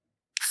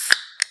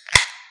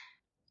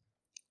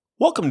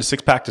Welcome to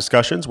Six Pack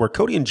Discussions, where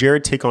Cody and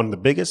Jared take on the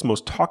biggest,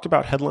 most talked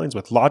about headlines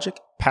with logic,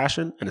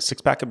 passion, and a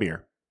six-pack of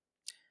beer.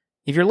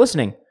 If you're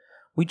listening,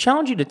 we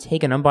challenge you to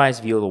take an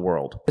unbiased view of the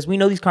world, as we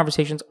know these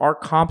conversations are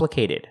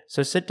complicated.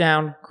 So sit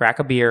down, crack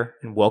a beer,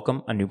 and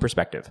welcome a new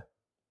perspective.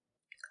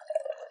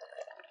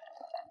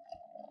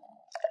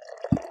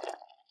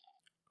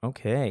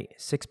 Okay,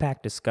 Six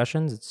Pack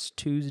Discussions. It's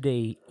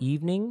Tuesday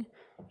evening.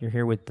 You're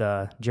here with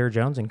Jared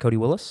Jones and Cody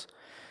Willis.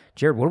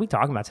 Jared, what are we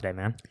talking about today,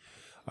 man?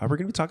 We're going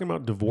to be talking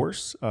about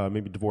divorce,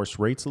 maybe divorce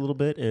rates a little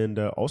bit, and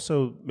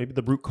also maybe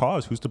the root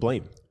cause, who's to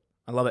blame.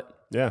 I love it.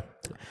 Yeah.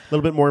 A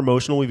little bit more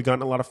emotional. We've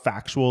gotten a lot of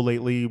factual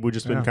lately. We've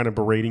just been kind of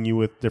berating you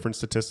with different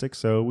statistics,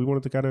 so we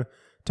wanted to kind of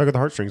tug at the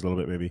heartstrings a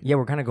little bit, maybe. Yeah,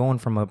 we're kind of going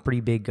from a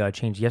pretty big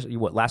change.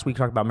 Last week we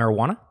talked about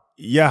marijuana?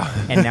 Yeah.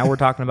 And now we're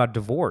talking about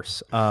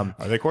divorce. Are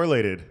they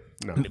correlated?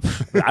 No.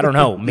 I don't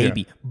know,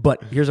 maybe. Yeah.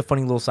 But here's a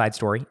funny little side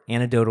story,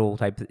 anecdotal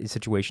type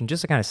situation,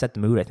 just to kind of set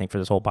the mood, I think, for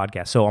this whole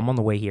podcast. So I'm on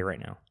the way here right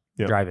now,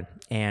 driving.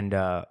 And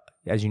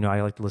as you know,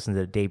 I like to listen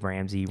to Dave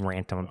Ramsey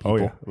rant on people. Oh,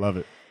 yeah. Love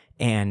it.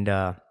 And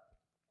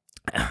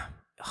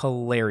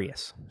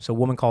hilarious. So a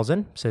woman calls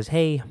in, says,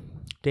 "Hey,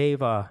 Dave,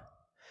 have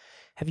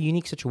a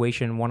unique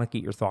situation, want to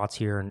get your thoughts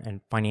here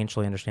and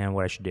financially understand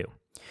what I should do.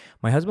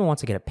 My husband wants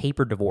to get a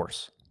paper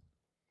divorce."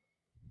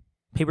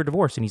 Paper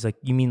divorce. And he's like,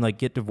 "You mean like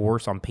get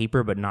divorced on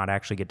paper but not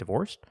actually get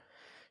divorced?"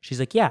 She's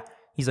like, "Yeah."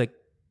 He's like,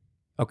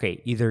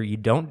 "Okay, either you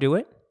don't do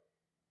it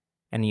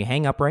and you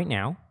hang up right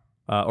now,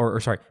 or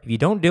sorry, if you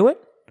don't do it,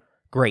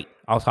 great,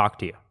 I'll talk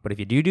to you. But if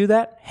you do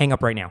that, hang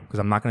up right now because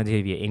I'm not going to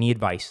give you any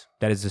advice.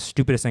 That is the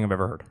stupidest thing I've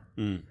ever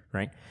heard."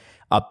 Right?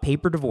 A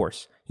paper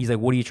divorce. He's like,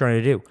 "What are you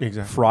trying to do?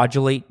 Exactly.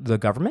 Fraudulate the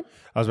government?"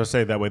 I was about to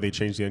say, that way they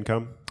change the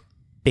income.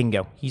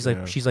 Bingo. He's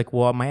like, She's like,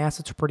 "Well, my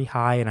assets are pretty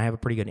high and I have a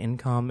pretty good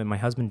income and my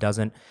husband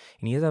doesn't.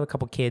 And he does have a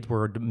couple kids.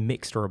 We're a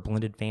mixed or a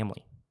blended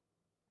family.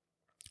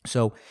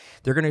 So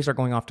they're going to start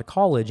going off to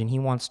college and he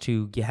wants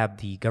to have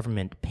the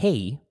government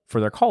pay for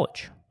their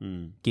college,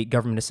 get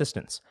government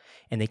assistance.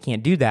 And they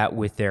can't do that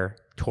with their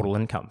total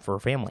income for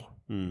a family.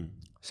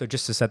 So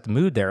just to set the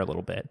mood there a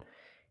little bit,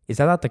 is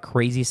that not the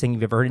craziest thing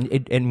you've ever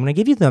heard? And when I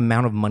give you the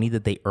amount of money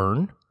that they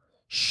earn,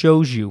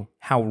 shows you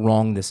how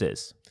wrong this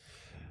is.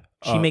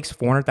 She makes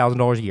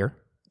 $400,000 a year.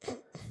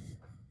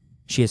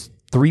 She has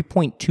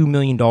 $3.2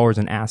 million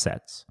in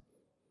assets,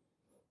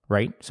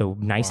 right? So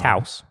nice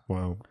house.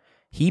 Wow.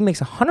 He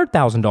makes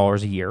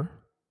 $100,000 a year.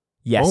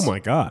 Yes. Oh my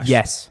gosh.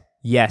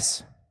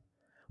 Yes.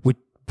 With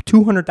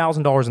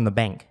 $200,000 in the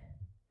bank.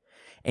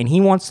 And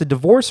he wants to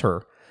divorce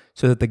her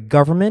so that the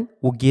government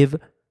will give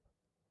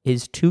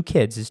his two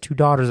kids, his two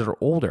daughters that are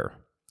older,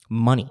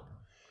 money.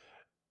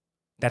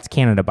 That's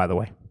Canada, by the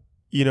way.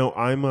 You know,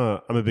 I'm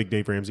a big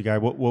Dave Ramsey guy.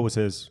 What was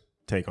his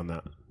take on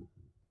that?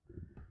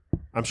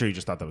 I'm sure you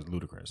just thought that was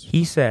ludicrous.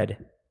 He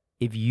said,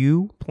 "If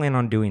you plan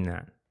on doing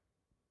that,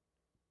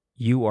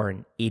 you are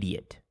an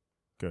idiot."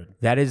 Good.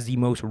 That is the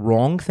most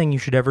wrong thing you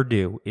should ever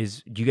do.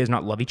 Do you guys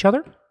not love each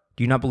other?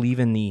 Do you not believe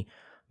in the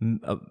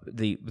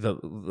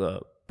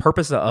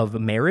purpose of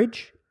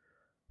marriage?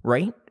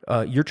 Right?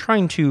 You're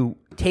trying to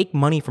take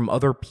money from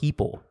other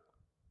people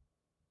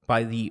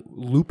by the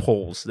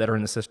loopholes that are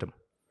in the system.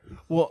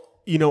 Well,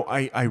 you know,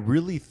 I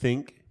really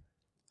think,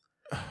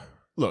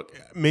 look,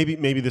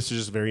 maybe this is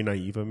just very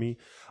naive of me,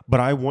 but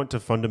I want to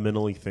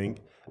fundamentally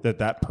think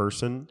that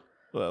person,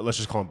 let's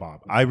just call him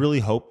Bob. I really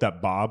hope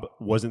that Bob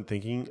wasn't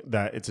thinking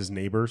that it's his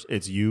neighbors,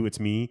 it's you, it's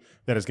me,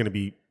 that is going to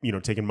be,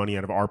 taking money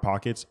out of our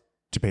pockets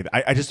to pay that.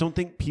 I just don't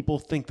think people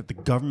think that the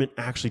government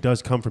actually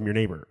does come from your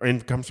neighbor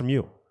and comes from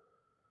you.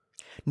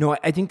 No,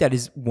 I think that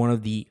is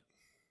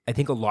I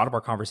think a lot of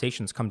our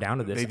conversations come down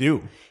to this. They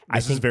do.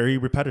 This is very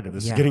repetitive.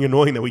 This is getting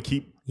annoying that we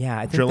keep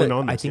drilling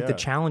on this. I think the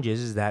challenge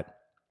is that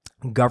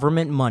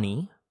government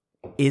money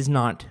is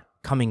not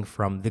coming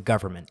from the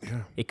government.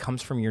 Yeah. It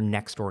comes from your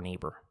next door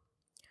neighbor.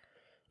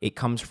 It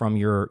comes from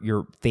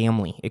your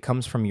family. It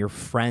comes from your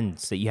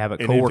friends that you have at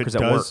coworkers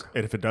at work.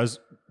 And if it does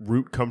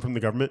come from the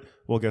government,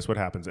 well, guess what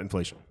happens?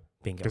 Inflation.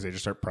 Bingo. Because they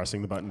just start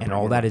pressing the button. And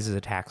all that is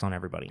a tax on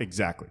everybody.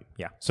 Exactly.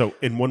 Yeah. So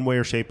in one way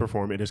or shape or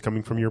form, it is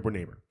coming from your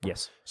neighbor.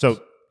 Yes.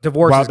 So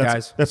divorces,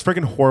 guys. That's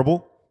freaking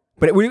horrible.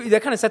 But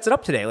that kind of sets it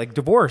up today. Like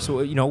divorce,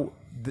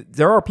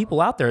 there are people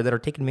out there that are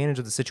taking advantage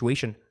of the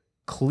situation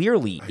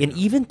clearly, and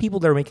even people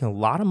that are making a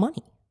lot of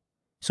money.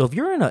 So if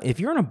you're in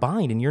a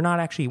bind and you're not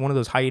actually one of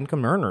those high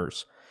income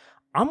earners,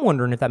 I'm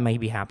wondering if that may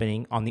be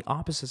happening on the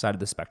opposite side of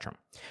the spectrum.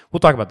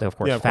 We'll talk about that, of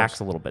course, facts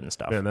a little bit and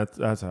stuff. Man,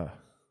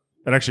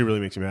 that actually really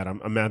makes me mad.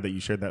 I'm mad that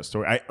you shared that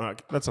story.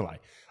 That's a lie.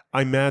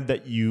 I'm mad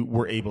that you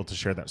were able to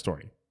share that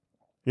story.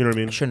 You know what I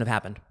mean? It shouldn't have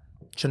happened.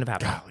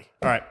 Golly.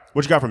 All right.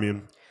 What you got from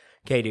you?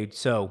 Okay, dude.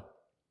 So,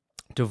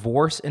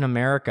 divorce in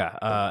America.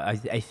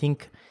 I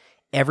think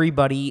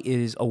everybody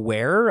is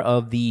aware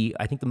of the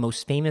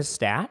most famous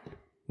stat,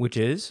 which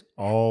is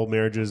all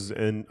marriages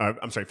end.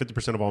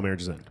 50% of all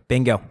marriages end.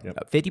 Bingo.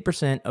 Yep.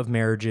 50% of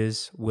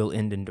marriages will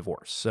end in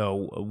divorce.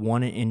 So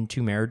 1 in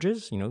 2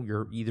 marriages,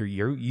 you're either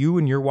you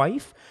and your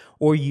wife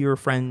or your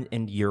friend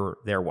and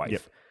their wife.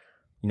 Yep.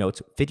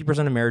 it's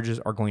 50% of marriages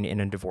are going to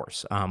end in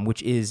divorce,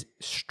 which is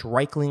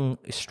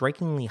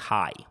strikingly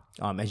high,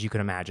 as you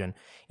can imagine.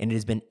 And it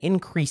has been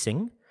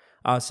increasing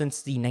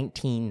since the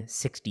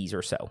 1960s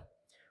or so.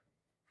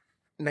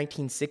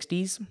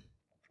 1960s,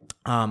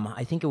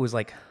 I think it was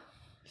like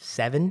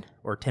 7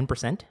 or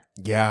 10%.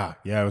 Yeah,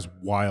 it was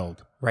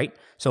wild. Right?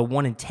 So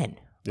 1 in 10.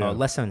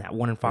 Less than that,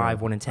 1 in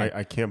 5, 1 in 10.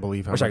 I can't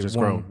believe how much it's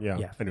grown. Yeah,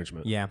 I know what you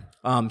meant. Yeah.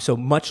 So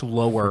much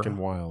lower. Freaking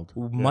wild.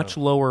 Much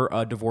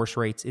lower divorce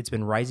rates. It's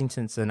been rising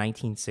since the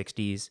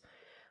 1960s.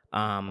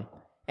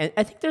 And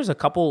I think there's a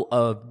couple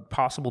of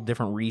possible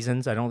different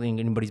reasons. I don't think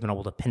anybody's been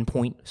able to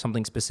pinpoint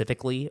something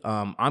specifically.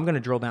 I'm going to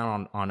drill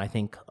down on I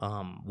think,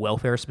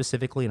 welfare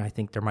specifically, and I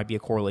think there might be a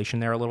correlation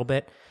there a little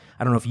bit.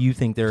 I don't know if you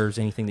think there's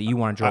anything that you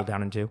want to drill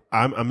down into.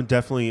 I'm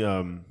definitely,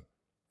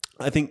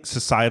 I think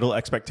societal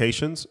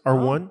expectations are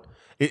one.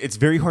 It's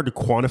very hard to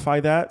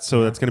quantify that,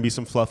 so that's going to be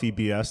some fluffy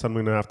BS I'm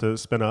going to have to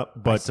spin up.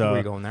 But I see where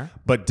you're going there.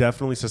 But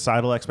definitely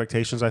societal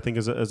expectations, I think,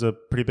 is a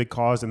pretty big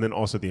cause, and then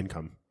also the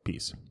income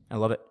piece. I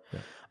love it.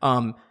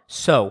 Yeah.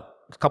 So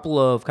a couple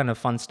of kind of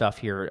fun stuff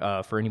here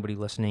for anybody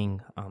listening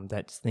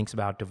that thinks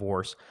about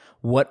divorce.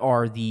 What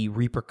are the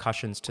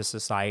repercussions to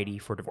society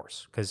for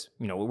divorce? Because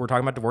we're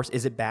talking about divorce.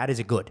 Is it bad? Is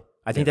it good?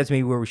 I think that's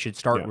maybe where we should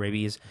start.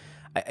 Maybe is.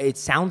 It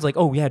sounds like,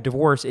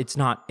 divorce. It's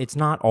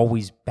not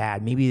always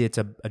bad. Maybe it's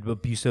an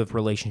abusive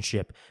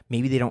relationship.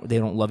 Maybe they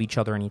don't love each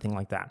other or anything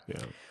like that.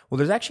 Yeah. Well,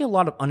 there's actually a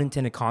lot of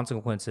unintended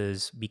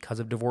consequences because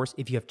of divorce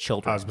if you have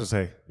children. I was going to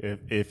say,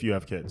 if you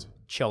have kids.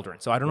 Children.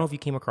 So I don't know if you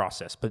came across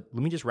this, but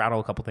let me just rattle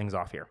a couple things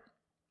off here.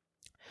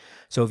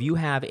 So if you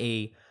have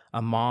a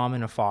mom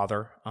and a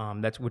father,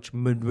 that's which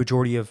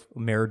majority of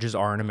marriages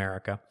are in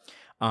America,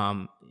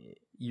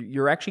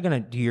 you're actually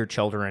going to do your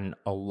children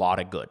a lot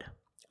of good.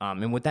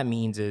 And what that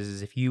means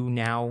is if you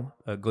now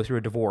go through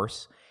a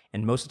divorce,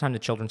 and most of the time the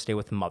children stay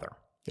with the mother.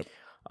 Yep.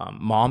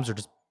 Moms are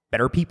just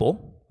better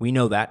people. We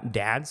know that.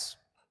 Dads,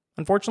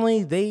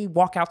 unfortunately, they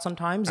walk out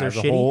sometimes. They're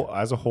shitty.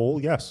 As a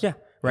whole, yes. Yeah,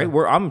 right?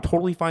 Yeah. I'm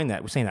totally fine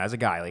saying that as a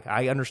guy. Like,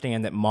 I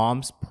understand that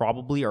moms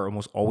probably are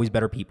almost always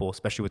better people,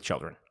 especially with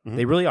children. Mm-hmm.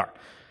 They really are.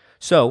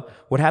 So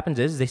what happens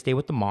is they stay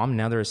with the mom.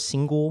 Now they're a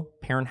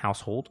single-parent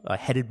household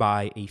headed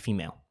by a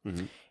female.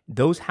 Mm-hmm.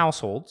 Those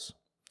households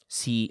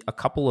see a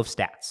couple of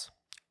stats.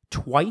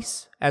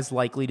 Twice as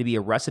likely to be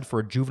arrested for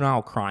a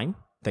juvenile crime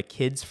that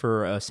kids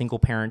for a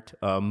single-parent,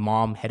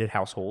 mom-headed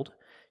household.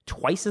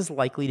 Twice as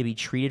likely to be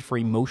treated for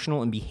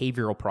emotional and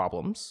behavioral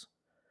problems.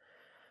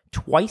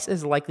 Twice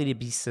as likely to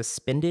be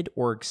suspended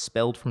or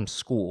expelled from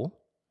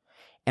school.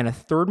 And a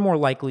third more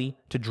likely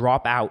to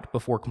drop out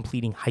before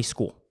completing high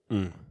school.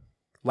 Mm.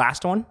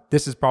 Last one,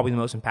 this is probably the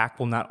most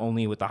impactful, not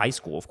only with the high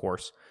school, of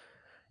course.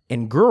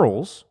 And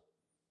girls,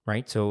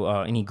 right? So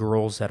any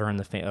girls that are in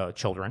the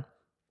children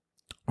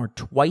are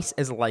twice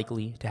as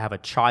likely to have a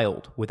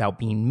child without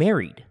being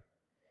married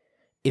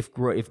if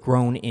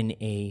grown in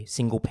a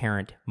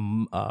single-parent,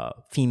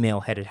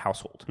 female-headed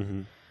household.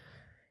 Mm-hmm.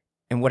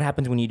 And what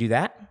happens when you do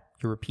that?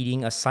 You're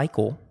repeating a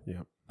cycle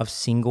of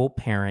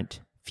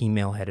single-parent,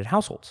 female-headed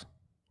households.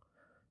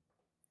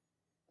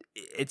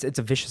 It's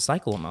a vicious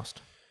cycle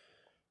almost.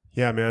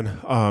 Yeah, man.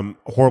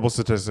 Horrible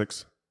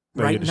statistics.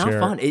 Right? Not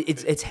fun.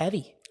 It's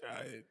heavy.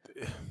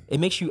 It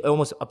makes you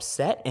almost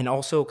upset, and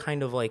also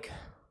kind of like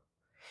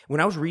when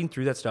I was reading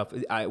through that stuff,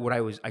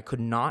 I could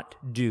not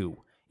do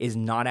is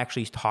not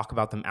actually talk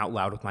about them out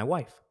loud with my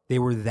wife. They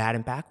were that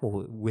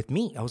impactful with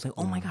me. I was like,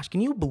 oh my gosh,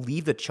 can you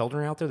believe the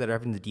children out there that are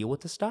having to deal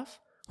with this stuff?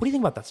 What do you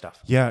think about that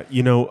stuff? Yeah,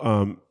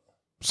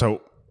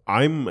 so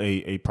I'm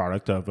a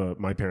product of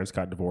my parents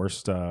got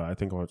divorced. I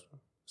think I was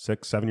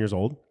 6-7 years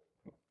old.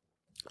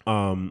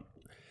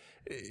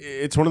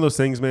 It's one of those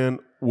things, man,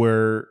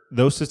 where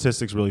those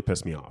statistics really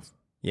piss me off.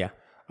 Yeah.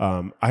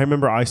 I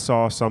remember I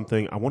saw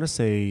something, I want to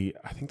say,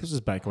 I think this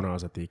was back when I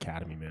was at the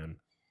academy, man.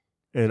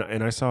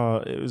 And I saw,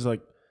 it was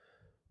like,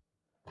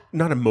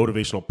 not a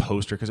motivational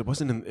poster, because it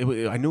wasn't,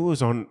 I knew it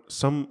was on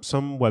some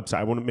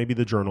website, maybe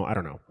the Journal, I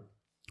don't know.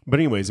 But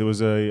anyways, it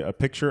was a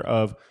picture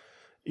of,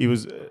 he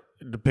was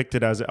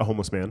depicted as a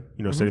homeless man,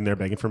 sitting there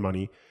begging for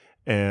money.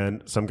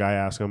 And some guy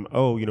asked him,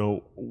 oh,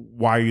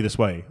 why are you this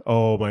way?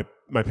 Oh,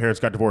 my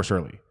parents got divorced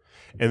early.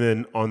 And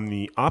then on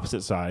the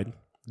opposite side,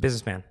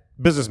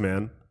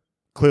 businessman,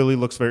 clearly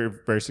looks very,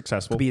 very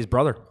successful. Could be his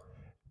brother.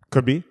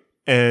 Could be.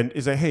 And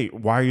is like, hey,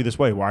 why are you this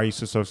way? Why are you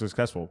so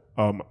successful?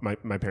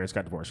 My parents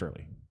got divorced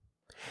early.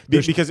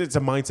 Because it's a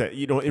mindset.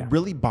 It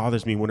really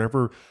bothers me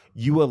whenever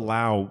you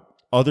allow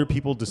other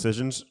people's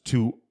decisions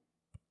to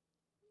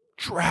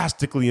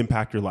drastically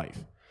impact your life.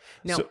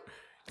 Now,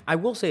 I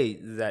will say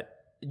that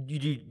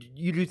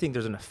you do think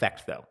there's an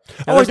effect, though.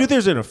 Now, I do.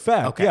 There's an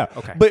effect. Okay, yeah.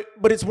 Okay.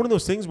 But it's one of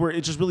those things where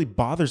it just really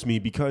bothers me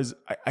because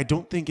I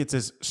don't think it's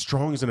as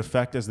strong as an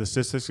effect as the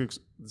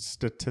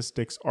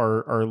statistics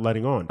are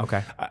letting on.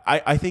 Okay.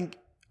 I think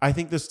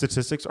the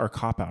statistics are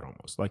cop out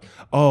almost. Like,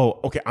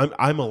 oh, okay,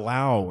 I'm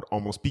allowed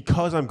almost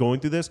because I'm going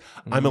through this.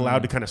 I'm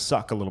allowed to kind of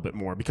suck a little bit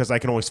more because I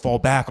can always fall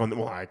back on.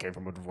 Well, I came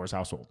from a divorced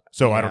household,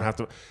 so I don't have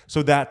to.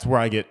 So that's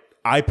where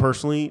I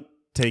personally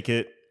take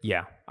it.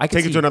 Yeah. I can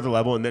take it see- to another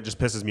level, and that just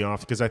pisses me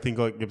off because I think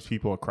it gives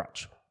people a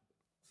crutch.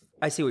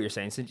 I see what you're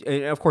saying. So,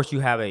 and of course, you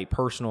have a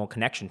personal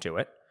connection to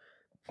it,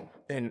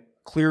 and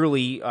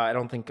clearly, I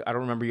don't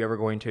remember you ever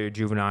going to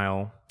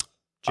juvenile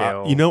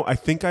jail. I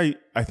think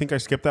I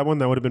skipped that one.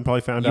 That would have been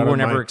probably found You out were on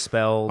never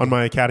expelled. on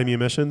my academy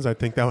admissions. I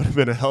think that would have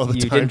been a hell of a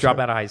You time. didn't drop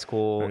out of high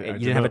school. I You did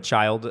didn't have a not.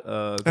 child.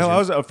 Hell, I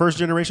was a first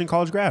generation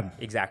college grad.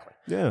 Exactly.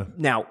 Yeah.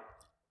 Now,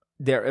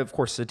 there, of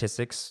course,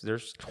 statistics.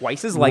 There's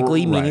twice as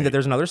likely, meaning Right. that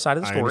there's another side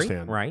of the I story,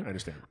 understand. right? I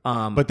understand.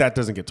 Um, But that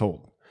doesn't get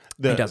told.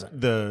 It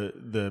doesn't.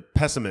 The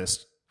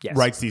pessimist Yes.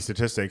 writes these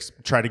statistics,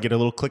 try to get a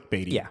little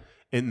clickbaity. Yeah.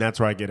 And that's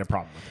where I get a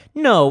problem with it.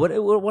 No,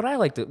 what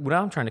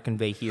I'm trying to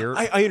convey here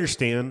I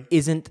understand.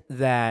 isn't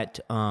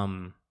that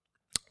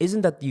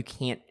you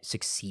can't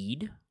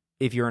succeed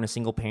if you're in a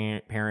single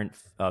parent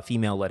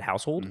female-led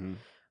household, Mm-hmm.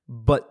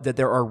 but that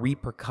there are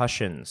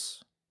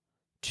repercussions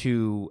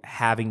to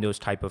having those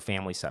type of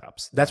family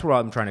setups. That's what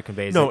I'm trying to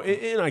convey. Is No,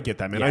 that- and I get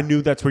that, man. Yeah. I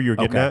knew that's where you were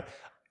getting Okay. at.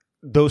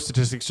 Those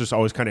statistics just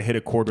always kind of hit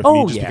a chord with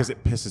Oh, me just yeah. because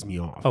it pisses me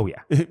off. oh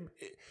yeah,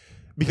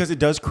 Because it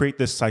does create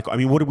this cycle. I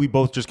mean, what did we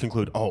both just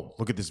conclude? Oh,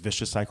 look at this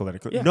vicious cycle that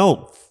it Yeah.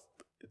 No,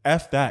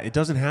 F that. It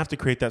doesn't have to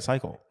create that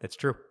cycle. that's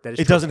true. That is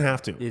It true. doesn't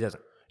have to. It doesn't.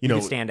 You You know,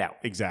 can stand out.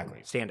 Exactly.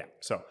 Stand out.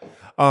 So,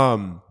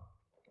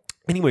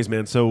 anyways,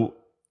 man. So,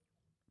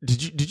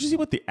 did you see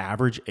what the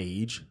average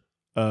age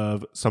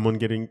of someone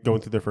going through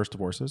their first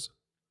divorce is?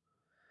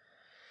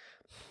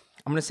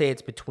 I'm gonna say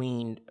it's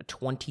between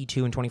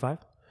 22 and 25.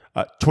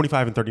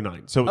 25 and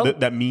 39. So Oh.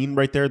 that mean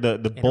right there, the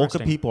bulk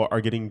of Interesting. people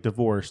are getting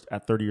divorced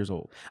at 30 years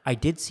old. I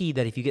did see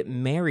that if you get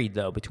married,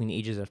 though, between the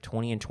ages of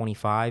 20 and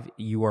 25,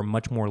 you are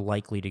much more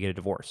likely to get a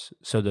divorce.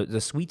 So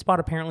the sweet spot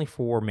apparently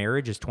for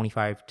marriage is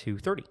 25 to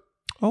 30,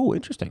 Oh,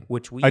 interesting.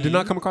 which we I did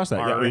not come across that.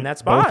 are Yeah, in that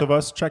spot. Both of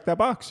us check that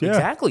box. Yeah.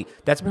 Exactly.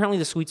 That's apparently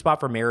the sweet spot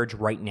for marriage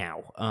right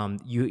now.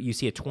 You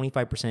see a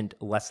 25%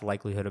 less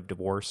likelihood of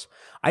divorce.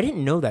 I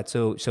didn't know that.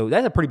 So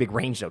that's a pretty big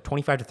range, though,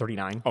 25 to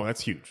 39. Oh, that's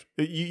huge.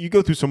 You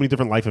go through so many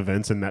different life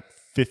events in that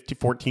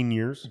 14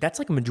 years. That's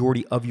like a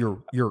majority of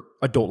your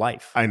adult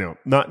life. I know.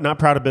 Not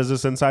proud of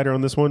Business Insider on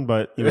this one,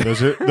 but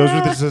those are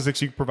the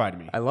statistics you provided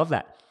me. I love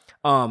that.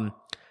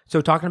 So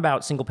talking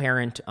about single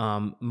parent,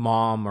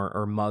 mom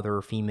or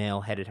mother,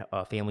 female headed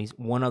families.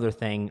 One other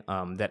thing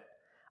that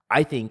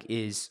I think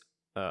is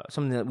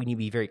something that we need to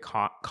be very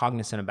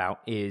cognizant about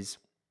is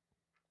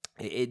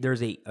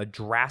there's a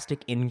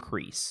drastic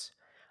increase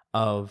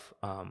of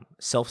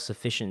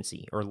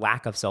self-sufficiency or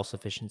lack of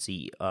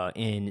self-sufficiency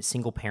in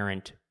single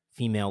parent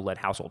female-led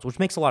households, which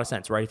makes a lot of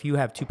sense, right? If you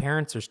have two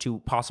parents, there's two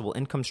possible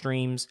income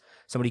streams.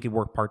 Somebody could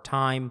work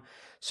part-time.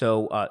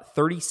 So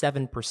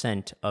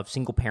 37% of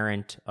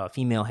single-parent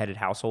female-headed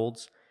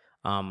households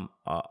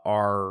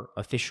are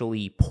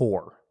officially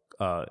poor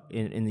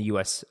in the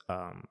U.S.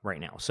 Right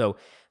now. So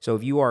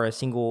if you are a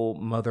single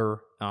mother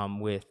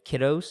with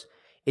kiddos,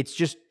 it's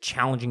just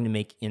challenging to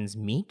make ends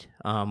meet,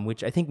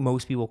 which I think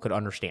most people could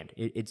understand.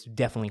 It's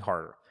definitely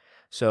harder.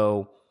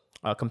 So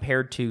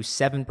compared to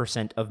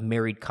 7% of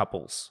married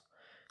couples.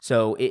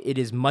 So it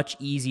is much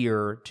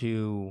easier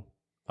to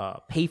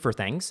pay for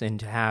things and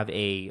to have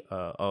a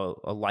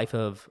life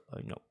of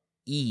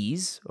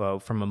ease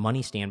from a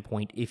money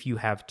standpoint if you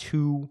have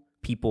two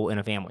people in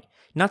a family.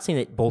 Not saying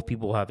that both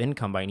people have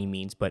income by any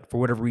means, but for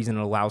whatever reason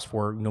it allows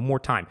for more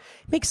time.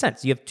 It makes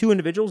sense. You have two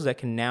individuals that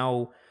can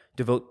now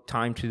devote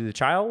time to the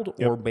child,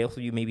 or both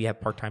of you maybe have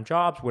part-time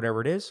jobs,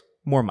 whatever it is,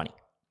 more money.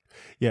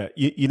 Yeah.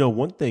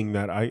 One thing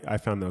that I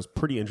found that was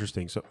pretty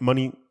interesting. So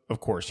money, of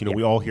course,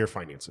 we all hear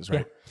finances,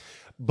 right? Yeah.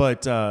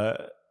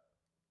 But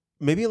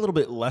maybe a little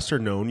bit lesser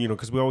known,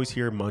 because we always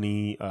hear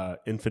money,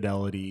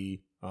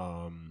 infidelity.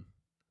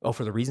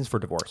 For the reasons for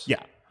divorce.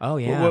 Yeah. Oh,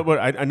 yeah. What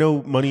I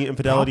know money,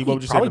 infidelity. What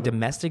would you say? Probably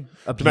domestic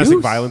abuse. Domestic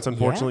violence,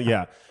 unfortunately.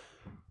 Yeah.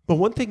 Yeah. But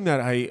one thing that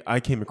I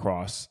came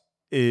across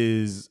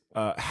is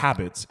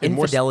habits. And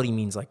Infidelity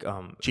means like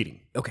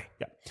cheating. Okay.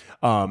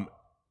 Yeah.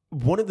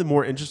 One of the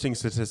more interesting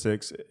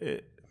statistics,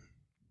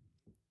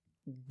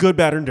 good,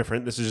 bad, or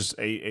indifferent. This is just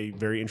a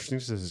very interesting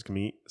statistic to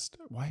me.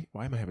 Why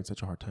am I having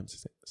such a hard time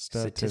saying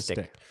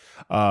statistic?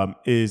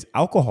 Is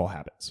alcohol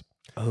habits.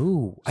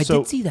 Oh, I So-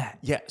 did see that.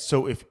 Yeah.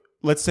 So if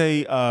let's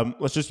say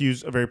let's just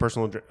use a very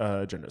personal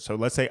agenda. So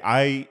let's say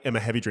I am a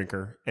heavy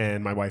drinker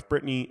and my wife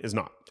Brittany is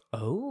not.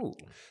 Oh.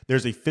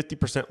 There's a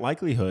 50%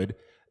 likelihood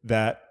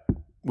that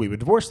we would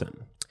divorce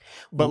them.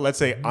 But let's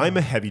say I'm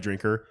a heavy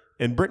drinker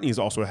and Brittany is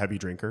also a heavy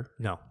drinker.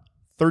 No.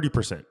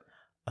 30%.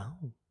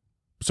 Oh.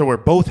 So we're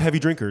both heavy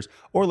drinkers.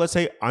 Or let's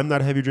say I'm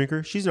not a heavy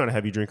drinker, she's not a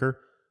heavy drinker,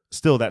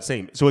 still that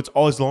same. So it's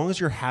all, as long as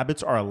your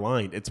habits are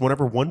aligned. It's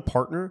whenever one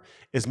partner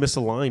is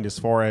misaligned as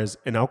far as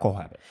an alcohol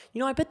habit.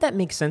 I bet that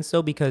makes sense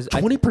though, because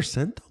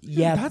 20%?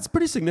 Yeah. That's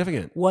pretty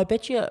significant. I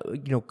bet you,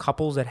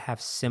 couples that have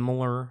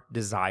similar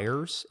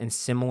desires and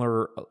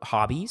similar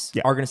hobbies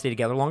are going to stay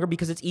together longer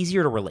because it's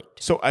easier to relate.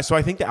 So I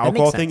think the makes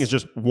alcohol thing sense. is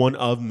just one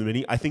of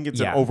many. I think it's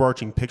Yeah. an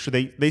overarching picture.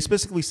 They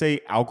specifically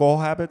say alcohol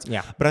habits,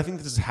 Yeah. but I think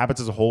this is habits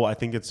as a whole. I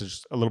think it's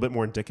just a little bit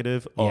more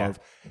indicative of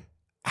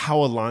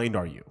how aligned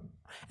are you.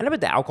 And I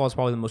bet the alcohol is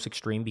probably the most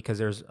extreme because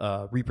there's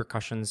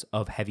repercussions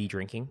of heavy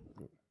drinking,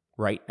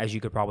 right? As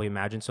you could probably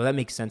imagine. So that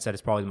makes sense that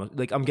it's probably the most,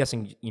 like, I'm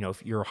guessing,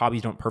 if your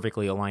hobbies don't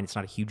perfectly align, it's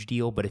not a huge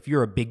deal. But if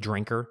you're a big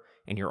drinker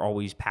and you're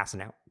always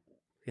passing out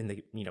in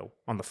the,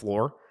 on the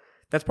floor,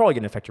 that's probably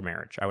going to affect your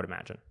marriage, I would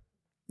imagine.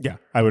 Yeah,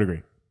 I would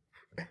agree.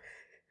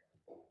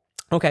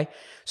 Okay.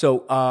 So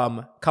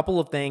couple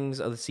of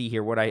things. Let's see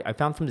here. What I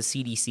found from the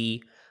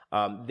CDC,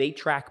 they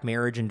track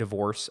marriage and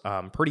divorce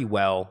pretty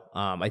well.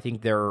 I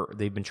think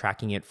they've been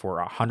tracking it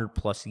for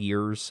 100+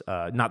 years.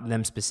 Not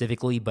them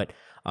specifically, but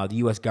the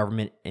U.S.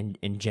 government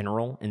in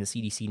general, and the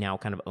CDC now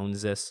kind of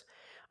owns this.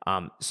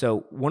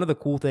 So one of the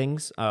cool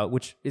things,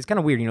 which is kind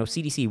of weird,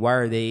 CDC, why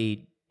are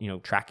they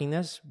tracking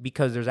this?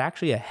 Because there's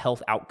actually a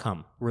health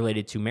outcome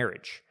related to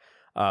marriage.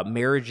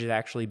 Marriage has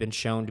actually been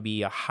shown to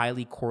be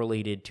highly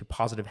correlated to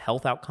positive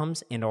health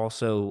outcomes and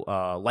also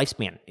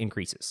lifespan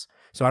increases.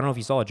 So I don't know if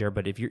you saw it, Jared,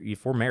 but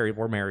if we're married,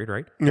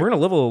 right? Yeah. We're going to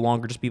live a little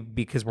longer just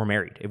because we're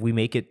married. If we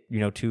make it,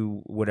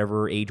 to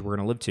whatever age we're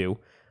going to live to,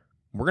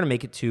 we're going to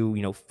make it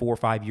to, 4 or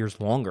 5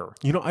 years longer.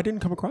 I didn't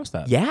come across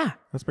that. Yeah.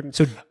 That's pretty.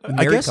 So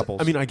married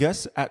couples. I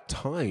guess at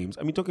times,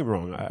 don't get me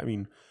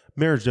wrong.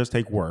 Marriage does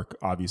take work,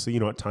 obviously.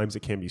 At times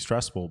it can be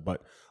stressful,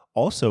 but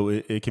also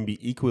it can be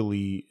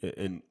equally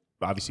and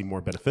obviously more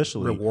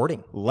beneficially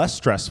rewarding, less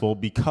stressful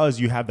because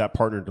you have that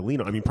partner to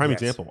lean on. Prime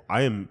example.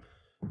 I'm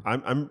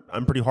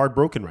pretty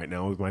heartbroken right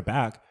now with my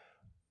back.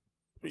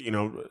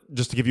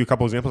 Just to give you a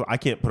couple examples, I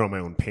can't put on my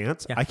own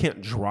pants. Yeah. I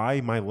can't dry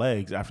my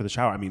legs after the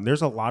shower.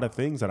 There's a lot of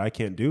things that I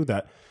can't do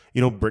that,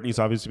 Brittany's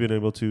obviously been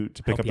able to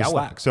pick up the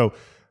slack. So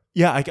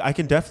yeah, I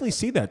can definitely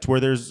see that to where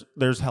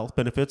there's health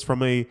benefits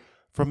from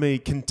a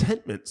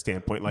contentment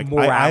standpoint. Like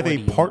I have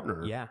a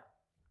partner. Yeah.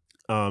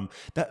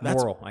 That's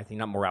moral. I think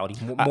not morality.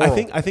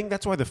 I think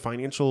that's why the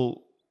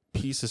financial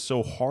piece is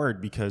so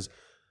hard because,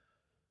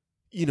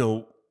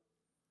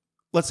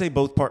 let's say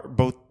both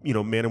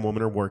man and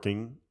woman are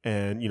working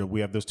and,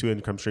 we have those two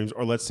income streams,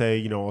 or let's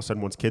say, all of a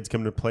sudden once kids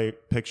come into play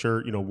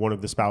picture, one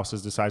of the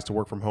spouses decides to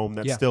work from home.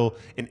 That's still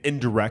an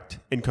indirect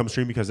income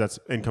stream because that's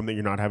income that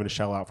you're not having to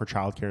shell out for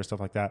childcare and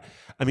stuff like that.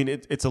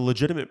 It's a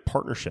legitimate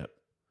partnership.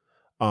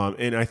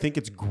 And I think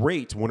it's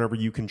great whenever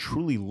you can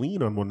truly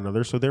lean on one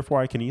another. So therefore,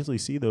 I can easily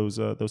see those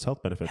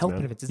health benefits.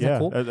 Benefits, isn't that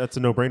cool? That's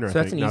a no-brainer. So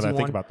I think. Now that I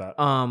think about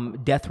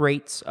that, death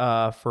rates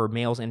for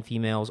males and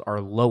females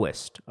are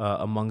lowest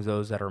among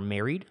those that are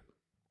married,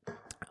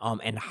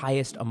 and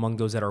highest among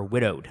those that are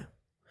widowed.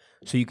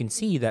 So you can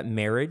see that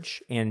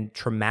marriage and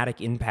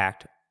traumatic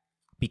impact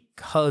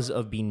because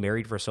of being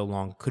married for so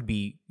long could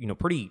be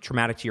pretty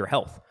traumatic to your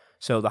health.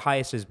 So the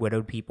highest is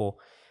widowed people.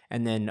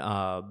 And then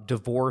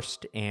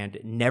divorced and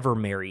never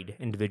married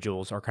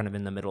individuals are kind of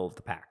in the middle of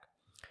the pack.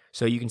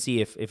 So you can see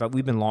if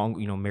we've been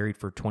married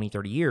for 20,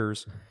 30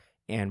 years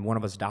and one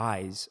of us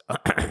dies,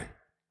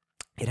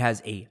 it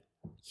has a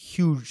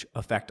huge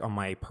effect on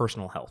my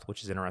personal health,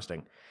 which is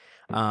interesting.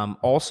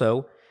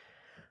 Also,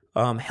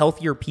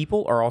 healthier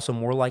people are also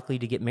more likely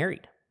to get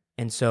married.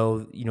 And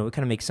so, it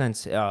kind of makes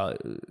sense.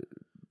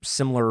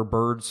 Similar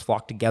birds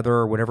flock together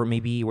or whatever it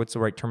may be. What's the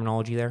right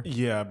terminology there?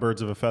 Yeah,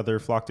 birds of a feather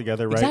flock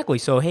together, right? Exactly.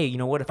 So, hey, you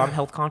know what? If I'm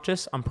health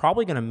conscious, I'm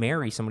probably going to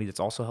marry somebody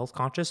that's also health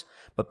conscious.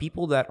 But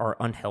people that are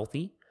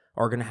unhealthy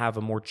are going to have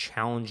a more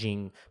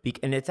challenging,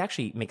 and it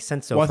actually makes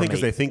sense. So, I think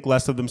because they think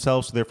less of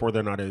themselves, so therefore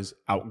they're not as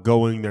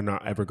outgoing. They're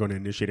not ever going to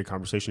initiate a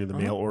conversation, either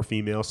male or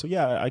female. So,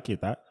 yeah, I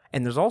get that.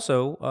 And there's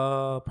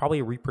also probably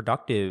a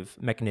reproductive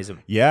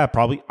mechanism. Yeah,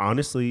 probably.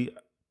 Honestly,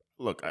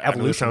 look, I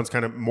know this sounds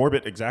kind of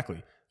morbid.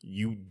 Exactly.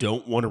 You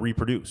don't want to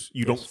reproduce.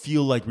 You don't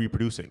feel like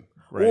reproducing.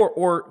 Right?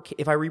 Or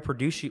if I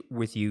reproduce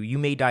with you, you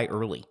may die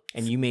early,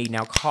 and you may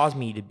now cause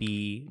me to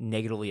be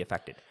negatively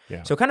affected.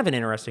 Yeah. So kind of an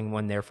interesting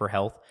one there for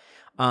health.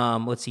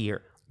 Let's see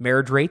here.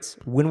 Marriage rates.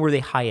 When were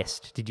they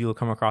highest? Did you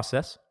come across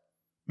this?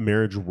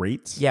 Marriage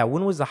rates? Yeah.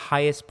 When was the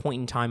highest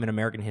point in time in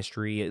American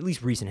history, at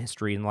least recent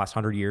history in the last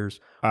 100 years?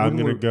 I'm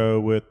going to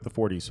go with the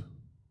 40s.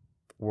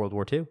 World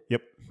War II?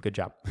 Yep. Good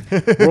job.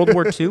 World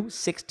War II,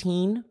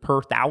 16 per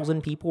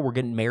 1,000 people were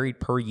getting married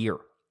per year.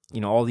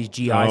 All these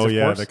GIs, of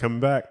course. They're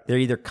coming back. They're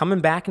either coming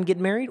back and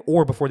getting married,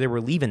 or before they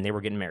were leaving, they were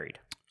getting married.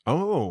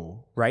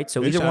 Oh. Right?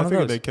 So either one of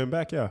those. They come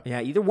back, yeah.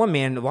 Yeah, either one,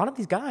 man. A lot of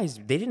these guys,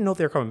 they didn't know if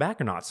they were coming back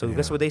or not. So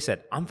guess what they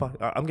said? I'm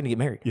going to get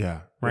married.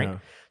 Yeah. Right? Yeah.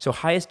 So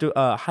highest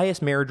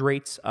marriage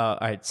rates,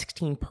 I had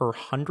 16 per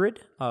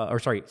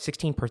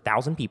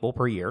 1,000 people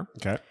per year.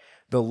 Okay.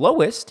 The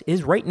lowest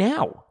is right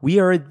now. We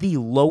are at the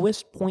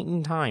lowest point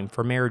in time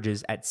for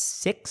marriages at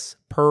 6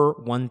 per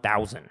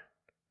 1,000.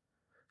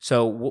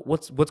 So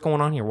what's going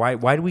on here?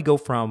 Why do we go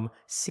from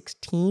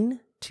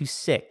 16 to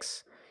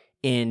 6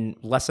 in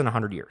less than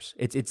 100 years?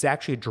 It's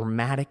actually a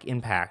dramatic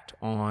impact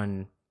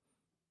on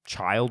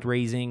child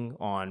raising,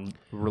 on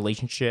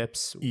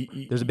relationships.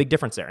 There's a big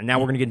difference there. And now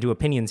we're going to get into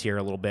opinions here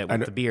a little bit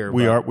with the beer.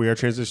 We are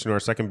transitioning to our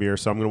second beer,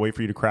 so I'm going to wait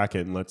for you to crack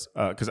it, and let's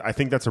because I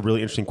think that's a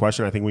really interesting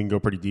question. I think we can go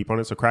pretty deep on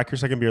it. So crack your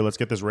second beer. Let's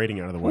get this rating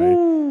out of the way,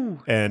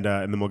 and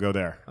then we'll go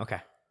there. Okay.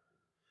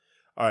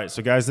 All right,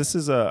 so guys, this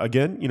is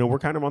again, we're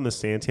kind of on the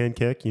Santan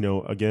kick.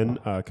 Again,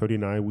 Cody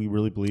and I, we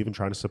really believe in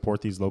trying to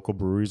support these local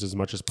breweries as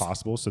much as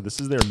possible. So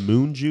this is their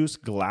Moon Juice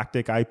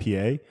Galactic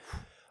IPA.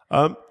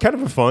 Kind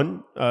of a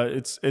fun.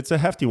 It's a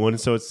hefty one,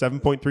 so it's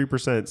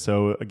 7.3%.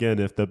 So again,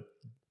 if the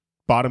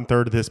bottom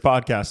third of this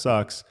podcast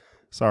sucks,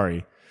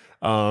 sorry.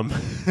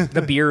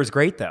 The beer is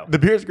great though. The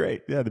beer is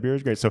great. Yeah, the beer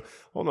is great. So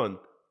hold on.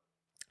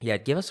 Yeah,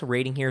 give us a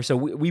rating here. So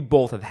we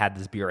both have had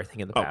this beer, I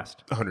think, in the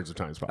past. Hundreds of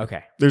times, probably.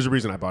 Okay. There's a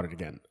reason I bought it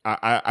again.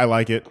 I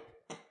like it.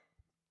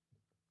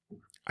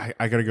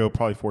 I got to go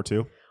probably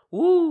 4.2.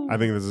 Ooh. I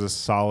think this is a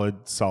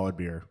solid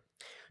beer.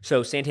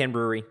 So Santan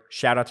Brewery,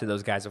 shout out to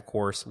those guys, of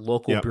course.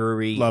 Local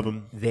brewery. Love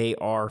them. They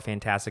are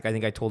fantastic. I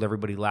think I told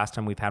everybody last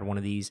time we've had one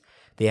of these.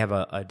 They have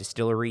a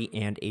distillery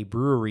and a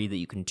brewery that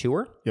you can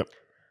tour. Yep.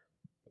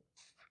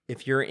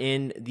 If you're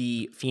in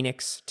the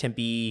Phoenix,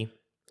 Tempe,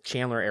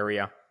 Chandler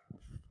area,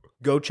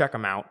 go check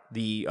them out.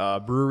 The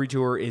brewery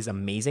tour is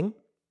amazing.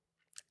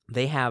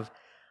 They have,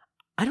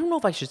 I don't know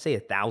if I should say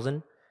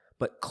 1,000,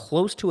 but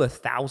close to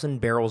 1,000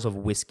 barrels of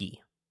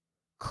whiskey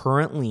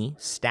currently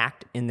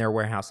stacked in their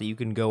warehouse that you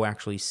can go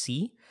actually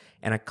see.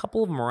 And a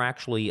couple of them are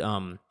actually, I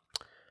don't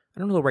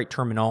know the right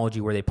terminology,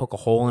 where they poke a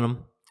hole in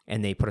them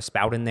and they put a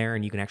spout in there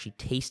and you can actually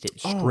taste it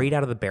straight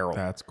out of the barrel.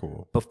 That's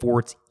cool. Before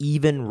it's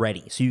even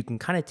ready. So you can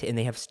kind of, and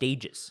they have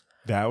stages.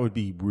 That would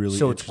be really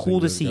so it's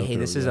cool to see, go hey,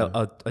 through, this is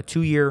a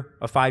 2-year,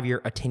 a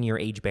 5-year, a 10-year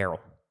age barrel.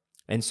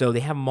 And so they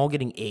have them all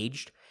getting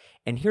aged.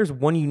 And here's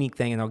one unique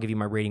thing, and I'll give you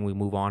my rating, we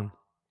move on.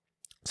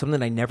 Something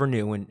that I never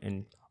knew,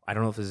 and I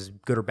don't know if this is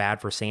good or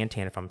bad for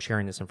Santan if I'm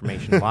sharing this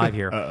information live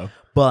here. Uh-oh.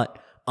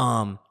 But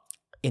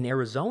in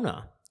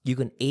Arizona, you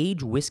can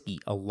age whiskey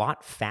a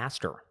lot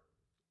faster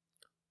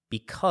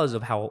because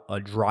of how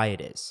dry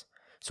it is.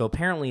 So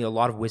apparently a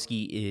lot of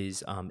whiskey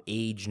is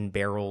aged in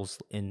barrels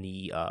in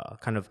the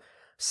kind of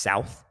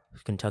South,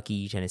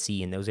 Kentucky,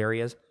 Tennessee, in those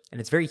areas,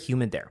 and it's very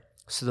humid there.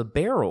 So the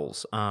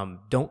barrels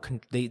don't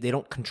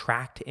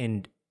contract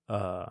and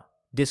go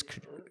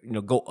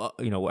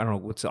I don't know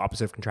what's the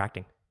opposite of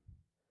contracting.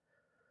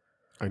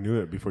 I knew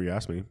it before you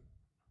asked me.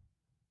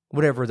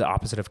 Whatever the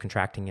opposite of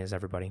contracting is,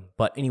 everybody.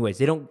 But anyways,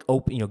 they don't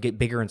get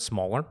bigger and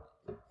smaller.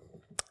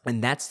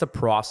 And that's the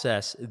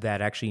process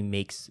that actually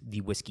makes the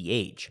whiskey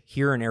age.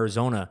 Here in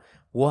Arizona,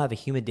 we'll have a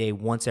humid day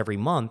once every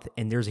month,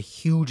 and there's a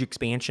huge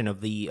expansion of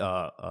the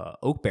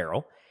oak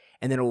barrel,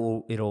 and then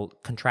it'll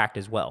contract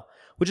as well,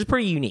 which is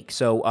pretty unique.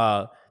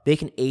 So they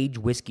can age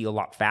whiskey a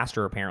lot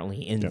faster,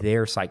 apparently, in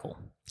their cycle.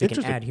 They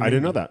can add humidity. I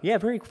didn't know that. Yeah,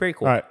 very, very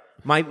cool. All right.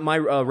 My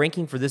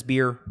ranking for this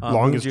beer...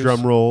 longest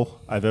drum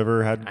roll I've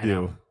ever had to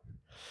do.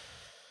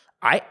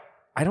 I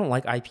don't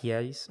like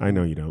IPAs. I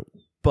know you don't.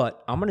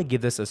 But I'm going to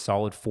give this a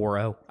solid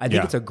 4.0. I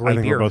think it's a great beer.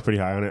 I think we're both pretty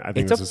high on it. I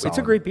think it's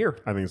a great beer.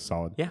 I think it's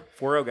solid. Yeah,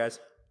 4.0,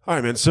 guys. All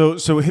right, man. So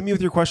hit me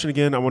with your question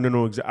again. I want to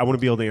know. I want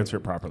to be able to answer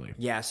it properly.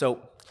 Yeah. So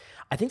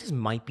I think this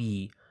might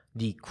be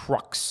the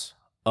crux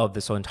of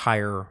this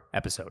entire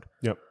episode.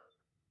 Yep.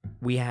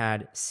 We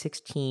had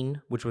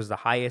 16, which was the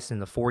highest in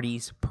the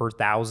 40s per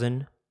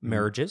 1,000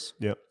 marriages.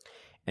 Yep.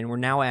 And we're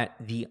now at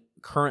the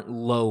current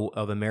low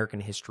of American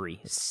history.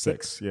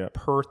 6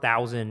 per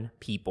 1,000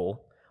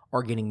 people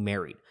are getting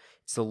married.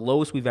 It's the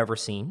lowest we've ever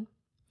seen.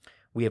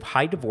 We have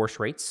high divorce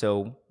rates.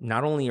 So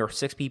not only are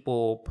 6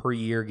 people per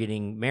year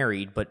getting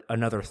married, but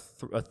another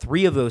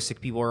 3 of those 6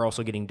 people are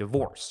also getting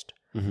divorced.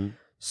 Mm-hmm.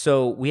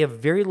 So we have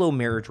very low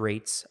marriage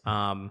rates.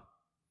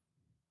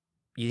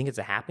 Do you think it's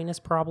a happiness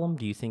problem?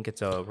 Do you think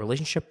it's a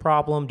relationship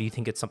problem? Do you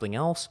think it's something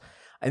else?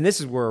 And this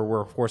is where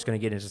we're, of course, going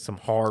to get into some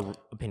hard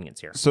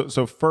opinions here.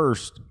 So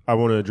first, I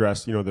want to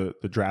address,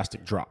 the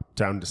drastic drop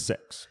down to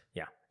 6.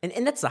 Yeah,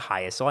 and that's the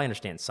highest. So I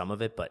understand some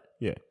of it, but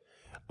yeah.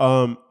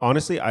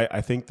 Honestly,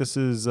 I think this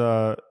is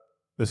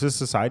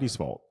society's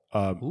fault.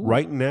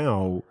 Right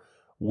now,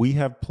 we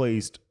have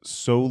placed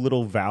so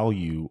little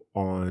value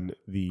on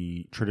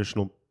the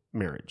traditional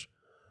marriage.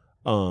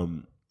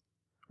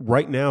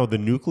 Right now, the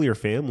nuclear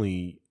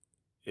family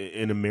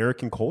in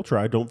American culture,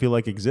 I don't feel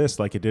like exists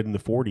like it did in the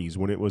 40s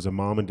when it was a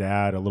mom and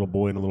dad, a little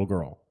boy and a little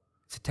girl.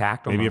 It's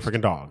attacked. Maybe a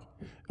freaking dog.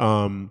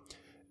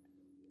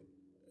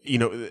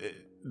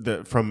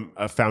 From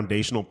a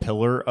foundational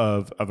pillar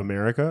of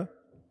America,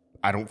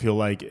 I don't feel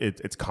like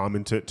it's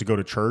common to go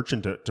to church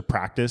and to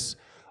practice,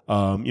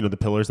 the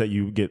pillars that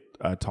you get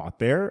taught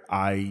there.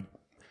 I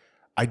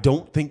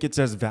don't think it's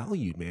as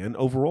valued, man.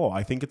 Overall,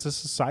 I think it's a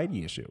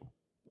society issue.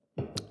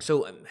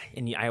 So,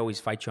 and I always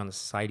fight you on the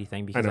society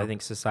thing because I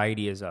think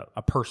society is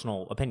a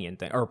personal opinion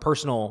thing or a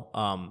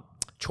personal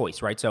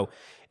choice, right? So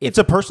it's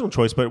a personal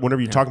choice, but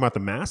whenever you talk about the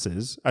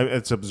masses,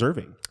 it's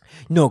observing.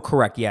 No,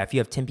 correct. Yeah, if you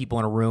have 10 people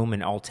in a room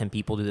and all 10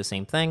 people do the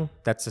same thing,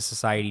 that's a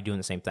society doing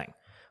the same thing.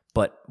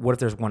 But what if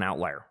there's one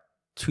outlier?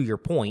 To your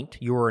point,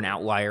 you're an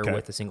outlier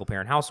with a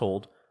single-parent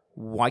household.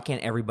 Why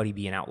can't everybody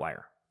be an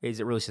outlier? Is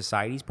it really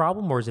society's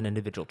problem or is it an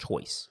individual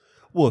choice?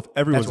 Well, if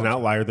everyone's an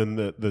outlier, then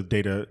the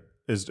data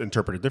is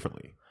interpreted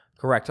differently.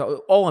 Correct.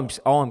 All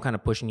I'm kind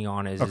of pushing you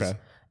on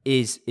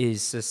is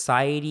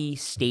society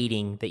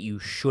stating that you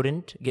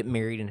shouldn't get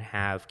married and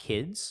have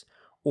kids,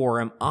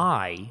 or am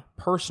I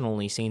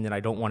personally saying that I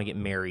don't want to get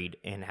married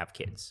and have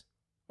kids?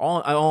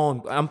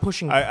 I'm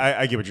pushing.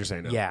 I get what you're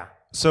saying now. Yeah.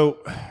 So,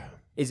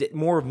 is it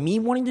more of me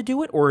wanting to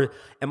do it, or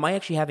am I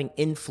actually having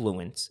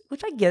influence?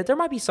 Which I get. There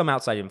might be some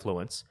outside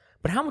influence,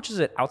 but how much is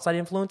it outside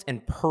influence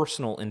and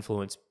personal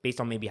influence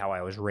based on maybe how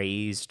I was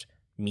raised,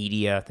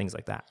 media, things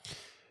like that?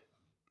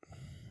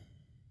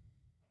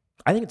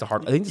 I think it's a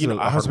hard. I think this is a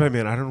hard one.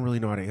 Man, I don't really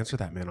know how to answer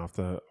that, man, off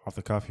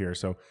the cuff here.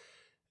 So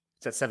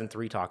It's at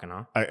 7-3 talking,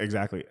 huh?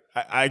 Exactly.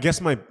 I guess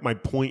my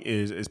point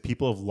is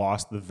people have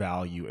lost the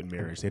value in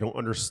marriage. They don't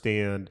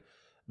understand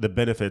the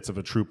benefits of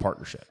a true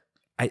partnership.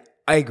 I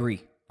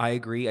agree. I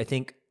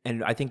think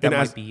that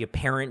might be a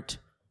parent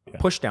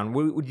push down.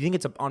 Do you think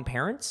it's on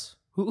parents?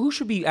 Who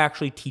should be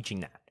actually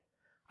teaching that?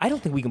 I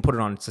don't think we can put it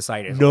on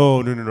society.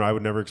 No. I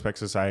would never expect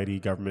society,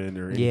 government,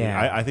 or anything.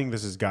 Yeah. I think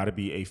this has got to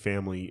be a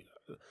family.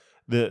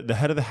 The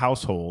head of the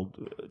household,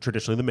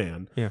 traditionally the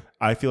man,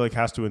 I feel like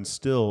has to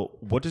instill,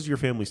 what does your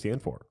family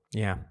stand for?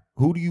 Yeah.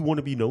 Who do you want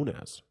to be known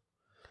as?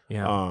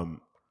 Yeah.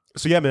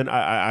 So yeah, man,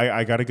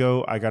 I gotta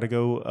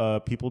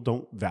go. People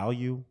don't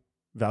value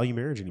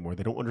marriage anymore.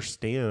 They don't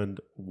understand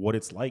what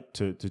it's like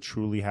to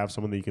truly have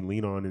someone that you can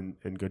lean on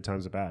in good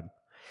times and bad.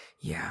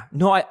 Yeah.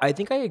 No, I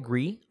think I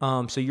agree.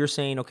 So you're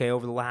saying, okay,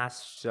 over the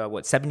last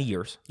 70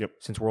 years,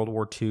 since World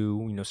War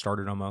II,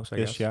 started almost, I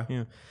guess.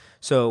 Yeah.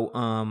 So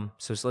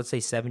let's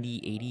say 70,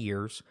 80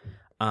 years,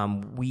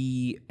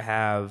 we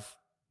have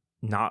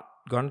not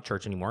gone to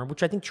church anymore,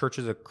 which I think church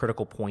is a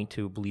critical point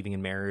to believing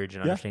in marriage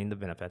and understanding the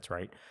benefits,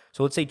 right?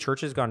 So let's say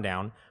church has gone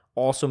down.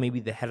 Also, maybe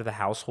the head of the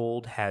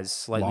household has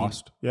slightly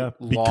lost.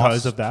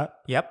 Because of that.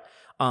 Yep.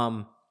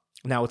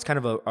 Now it's kind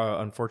of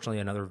unfortunately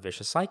another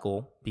vicious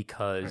cycle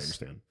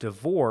because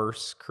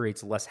divorce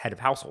creates less head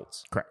of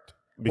households. Correct.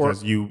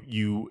 Because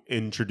you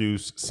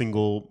introduce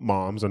single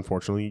moms,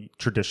 unfortunately,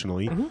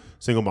 traditionally,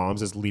 single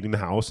moms as leading the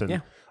house.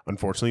 And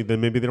unfortunately, then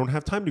maybe they don't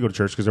have time to go to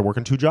church because they're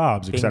working 2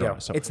 jobs, etc.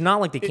 So it's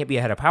not like they can't be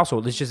a head of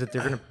household. It's just that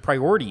they're going to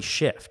priority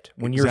shift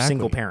when you're a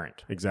single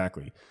parent.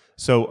 Exactly.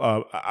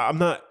 So I'm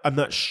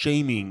not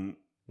shaming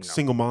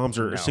single moms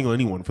or single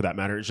anyone for that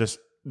matter. It's just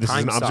this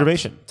is an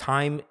observation.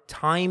 Time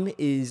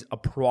is a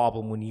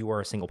problem when you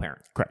are a single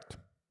parent. Correct.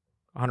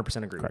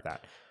 100% agree with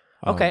that.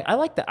 Okay, I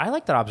like that. I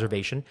like that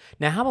observation.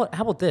 Now, how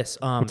about this?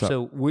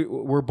 So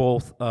we're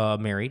both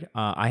married.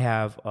 I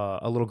have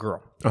a little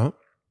girl.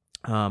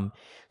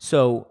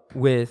 So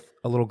with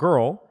a little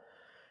girl,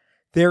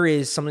 there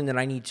is something that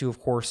I need to, of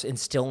course,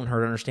 instill in her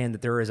to understand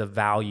that there is a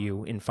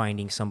value in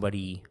finding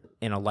somebody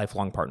in a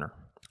lifelong partner.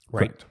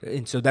 Right. Correct.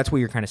 And so that's what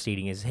you're kind of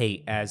stating is,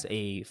 hey, as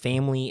a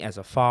family, as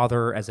a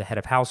father, as a head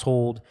of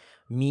household,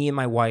 me and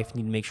my wife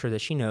need to make sure that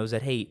she knows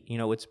that, hey,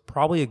 it's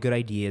probably a good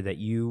idea that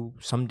you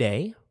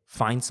someday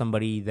find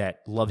somebody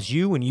that loves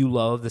you and you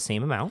love the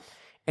same amount,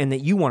 and that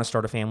you want to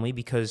start a family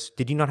because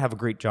did you not have a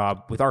great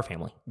job with our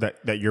family?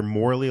 That you're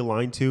morally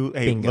aligned to.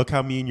 Hey, Bingo. Look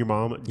how me and your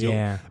mom deal.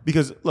 Yeah.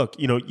 Because look,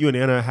 you and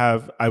Anna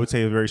have, I would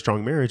say, a very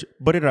strong marriage,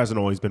 but it hasn't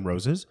always been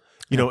roses.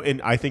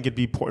 And I think it'd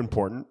be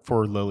important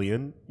for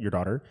Lillian, your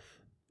daughter,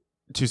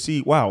 to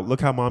see, wow, look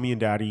how mommy and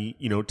daddy,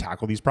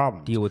 tackle these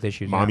problems. Deal with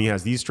issues. Mommy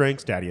has these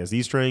strengths, daddy has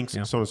these strengths, so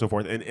on and so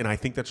forth. And I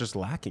think that's just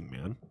lacking,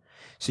 man.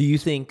 So you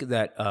think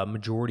that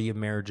majority of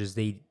marriages,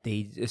 they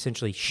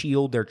essentially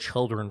shield their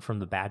children from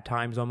the bad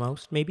times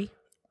almost, maybe?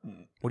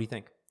 What do you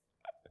think?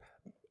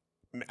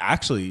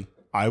 Actually,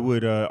 I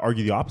would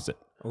argue the opposite.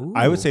 Ooh.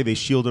 I would say they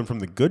shield them from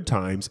the good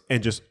times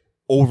and just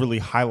overly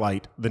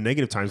highlight the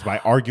negative times by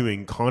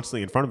arguing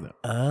constantly in front of them.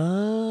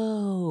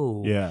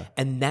 Oh. Yeah.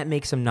 And that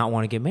makes them not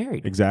want to get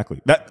married. Exactly.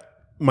 That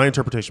my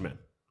interpretation, man.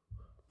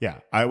 Yeah.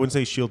 I wouldn't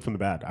say shield from the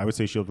bad. I would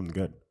say shield from the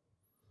good.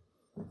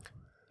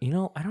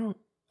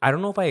 I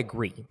don't know if I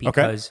agree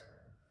because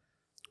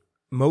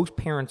most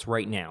parents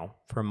right now,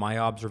 from my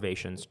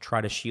observations,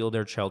 try to shield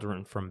their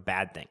children from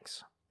bad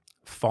things,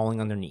 falling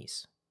on their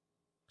knees,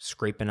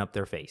 scraping up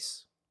their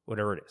face,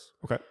 whatever it is.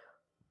 Okay.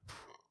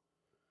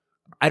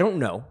 I don't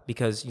know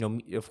because,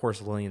 of course,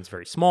 Lillian's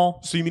very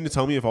small. So you mean to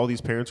tell me if all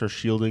these parents are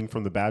shielding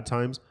from the bad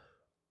times,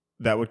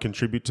 that would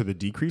contribute to the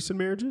decrease in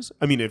marriages?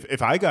 I mean,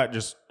 if I got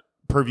just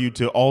purview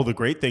to all the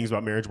great things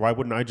about marriage, why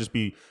wouldn't I just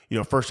be,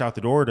 first out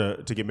the door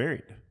to get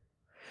married?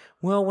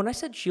 Well, when I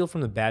said shield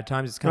from the bad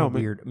times, it's kind of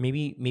weird.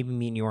 Maybe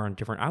me and you are on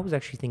different. I was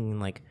actually thinking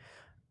like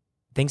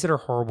things that are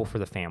horrible for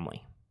the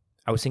family.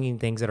 I was thinking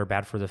things that are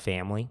bad for the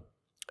family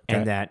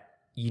and that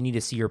you need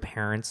to see your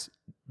parents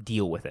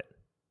deal with it.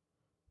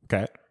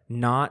 Okay.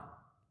 Not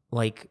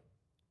like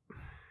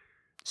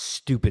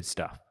stupid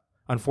stuff.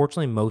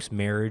 Unfortunately, most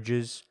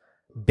marriages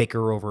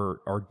bicker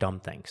over dumb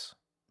things.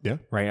 Yeah.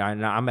 Right.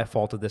 I'm at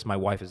fault of this. My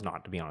wife is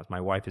not, to be honest.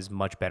 My wife is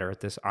much better at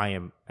this. I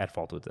am at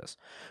fault with this.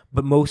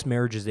 But most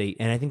marriages,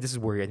 and I think this is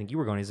where I think you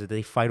were going, is that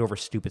they fight over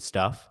stupid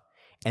stuff.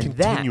 And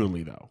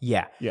continually, though.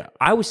 Yeah. Yeah.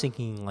 I was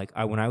thinking, like,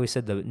 when I always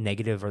said the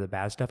negative or the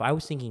bad stuff, I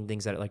was thinking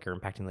things that like are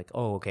impacting, like,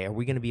 oh, okay, are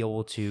we going to be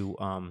able to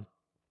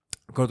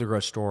go to the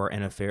grocery store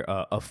and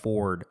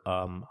afford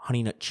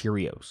Honey Nut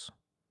Cheerios?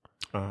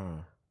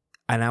 And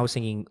I was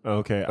thinking,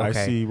 okay, I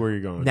see where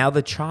you're going. Now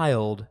the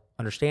child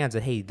understands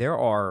that, hey, there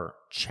are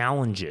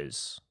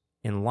challenges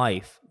in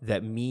life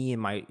that me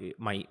and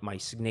my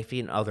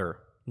significant other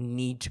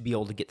need to be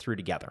able to get through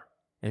together.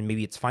 And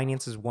maybe it's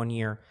finances one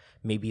year,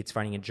 maybe it's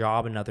finding a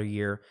job another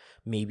year,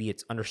 maybe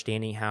it's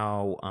understanding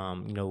how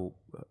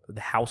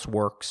the house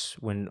works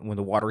when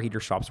the water heater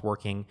stops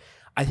working.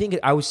 I think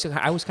I was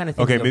kind of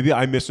thinking. Okay, maybe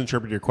I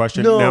misinterpreted your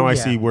question. No, now I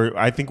yeah. see where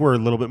I think we're a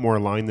little bit more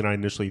aligned than I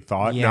initially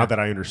thought. Yeah. Now that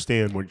I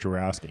understand what you're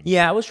asking.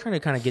 Yeah, I was trying to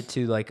kind of get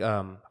to like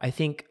I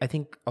think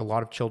a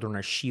lot of children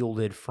are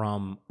shielded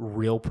from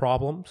real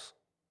problems,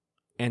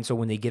 and so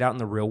when they get out in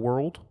the real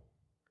world,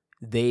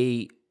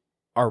 they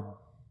are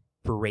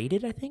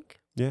berated, I think.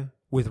 Yeah.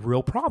 With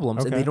real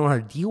problems, and they don't know how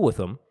to deal with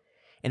them.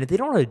 And if they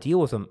don't know how to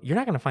deal with them, you're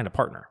not going to find a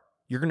partner.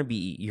 You're going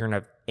to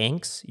have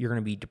angst. You're going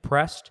to be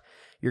depressed.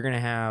 You're going to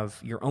have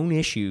your own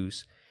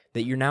issues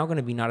that you're now going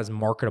to be not as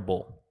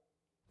marketable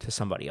to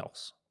somebody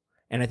else.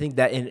 And I think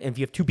that, and if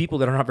you have two people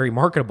that are not very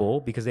marketable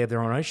because they have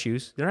their own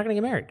issues, they're not going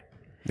to get married.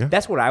 Yeah.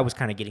 That's what I was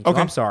kind of getting to.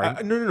 Okay. I'm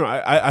sorry. No.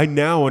 I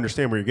now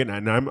understand where you're getting at,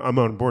 and I'm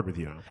on board with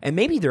you now. And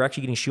maybe they're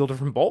actually getting shielded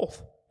from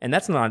both, and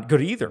that's not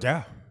good either.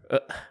 Yeah.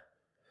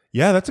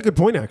 Yeah, that's a good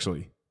point,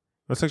 actually.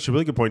 That's actually a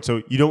really good point.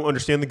 So you don't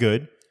understand the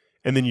good,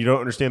 and then you don't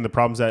understand the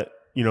problems that,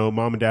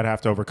 mom and dad have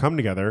to overcome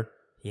together.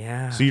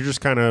 Yeah. So you're just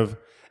kind of,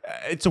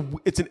 it's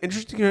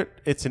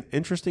an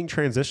interesting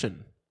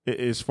transition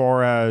as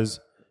far as,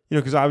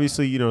 because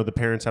obviously, the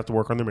parents have to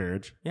work on their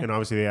marriage, and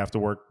obviously they have to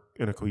work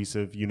in a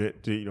cohesive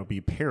unit to,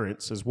 be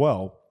parents as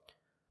well.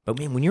 But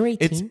man, when you're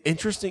 18, it's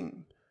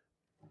interesting.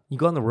 You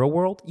go in the real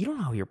world, you don't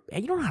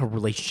know how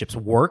relationships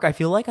work. I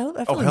feel like hell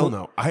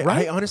no.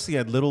 I honestly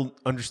had little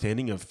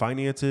understanding of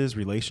finances,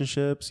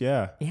 relationships.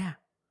 Yeah. Yeah.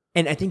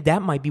 And I think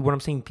that might be what I'm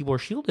saying people are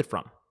shielded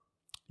from.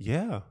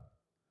 Yeah.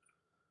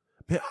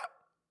 Man,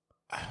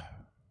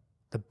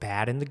 the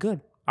bad and the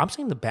good. I'm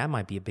saying the bad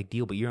might be a big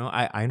deal, but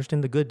I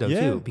understand the good though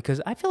too, because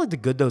I feel like the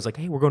good though is like,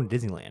 hey, we're going to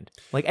Disneyland.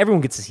 Like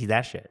everyone gets to see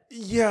that shit.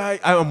 Yeah,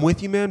 I'm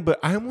with you, man.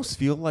 But I almost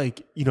feel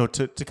like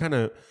to kind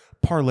of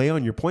parlay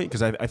on your point,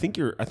 because I think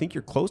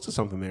you're close to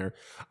something there.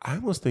 I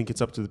almost think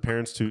it's up to the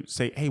parents to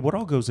say, hey, what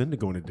all goes into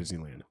going to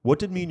Disneyland? What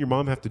did me and your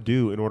mom have to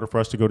do in order for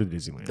us to go to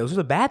Disneyland? Those are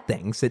the bad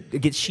things that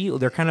get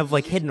shielded. They're kind of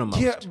like hidden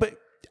almost. Yeah, but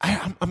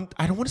I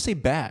don't want to say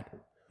bad.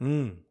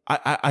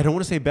 I don't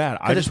want to say bad.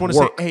 I just want to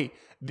say, hey,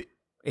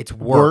 it's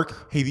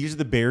work. Hey, these are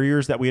the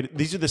barriers that we had.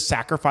 These are the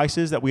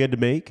sacrifices that we had to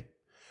make.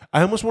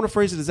 I almost want to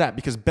phrase it as that,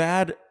 because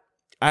bad,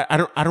 I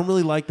don't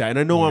really like that. And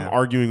I know I'm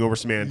arguing over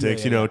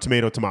semantics,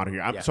 tomato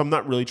here. So I'm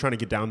not really trying to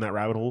get down that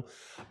rabbit hole.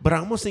 But I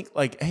almost think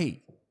like,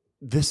 hey,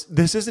 this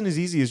isn't as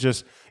easy as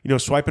just,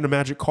 swiping a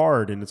magic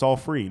card and it's all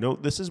free. No,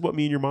 this is what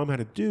me and your mom had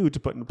to do to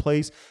put into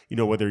place,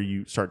 whether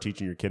you start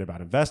teaching your kid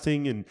about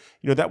investing, and,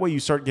 that way you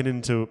start getting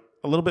into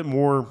a little bit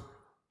more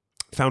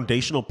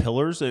foundational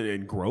pillars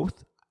and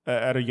growth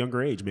at a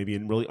younger age, maybe,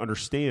 and really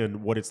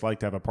understand what it's like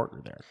to have a partner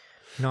there.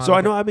 So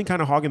I know I've been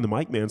kind of hogging the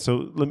mic, man.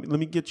 So let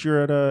me get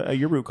your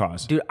root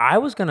cause, dude. I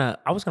was gonna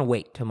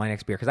wait till my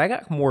next beer because I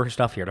got more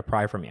stuff here to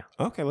pry from you.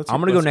 Okay, I'm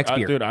gonna go next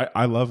beer, dude.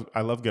 I love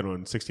getting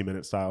on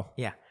 60-minute style.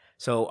 Yeah.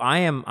 So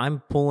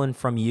I'm pulling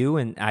from you,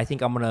 and I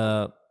think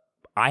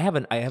I have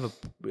a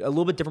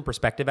little bit different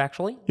perspective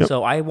actually. Yep.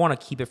 So I want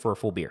to keep it for a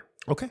full beer.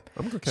 Okay,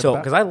 I'm gonna so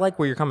because I like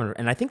where you're coming from,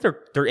 and I think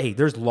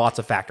there's lots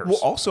of factors. Well,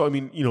 also, I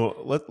mean,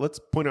 let's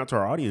point out to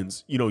our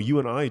audience, you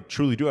and I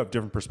truly do have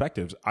different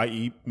perspectives.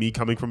 I.e., me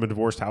coming from a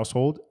divorced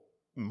household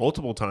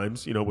multiple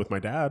times, with my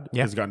dad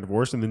has gotten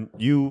divorced, and then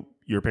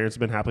your parents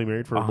have been happily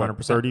married for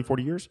 30,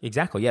 40 years.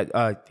 Exactly. Yeah.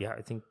 I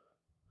think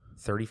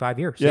 35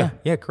 years.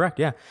 Yeah. Correct.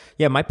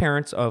 Yeah. My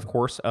parents, of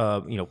course,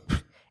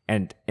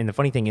 And the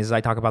funny thing is, I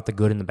talk about the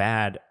good and the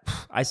bad.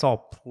 I saw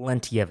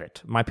plenty of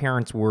it. My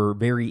parents were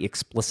very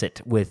explicit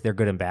with their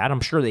good and bad.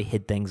 I'm sure they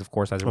hid things, of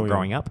course, as we were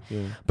growing up.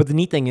 Yeah. But the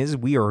neat thing is,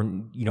 we are,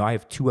 I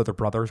have two other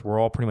brothers. We're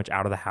all pretty much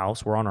out of the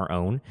house. We're on our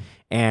own.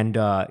 And,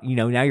 now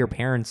your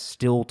parents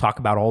still talk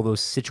about all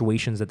those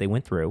situations that they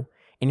went through.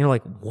 And you're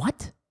like,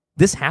 what?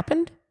 This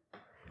happened?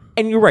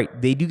 And you're right.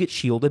 They do get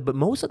shielded. But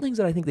most of the things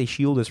that I think they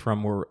shield us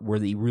from were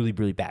the really,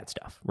 really bad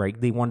stuff, right?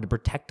 They wanted to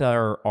protect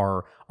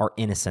our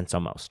innocence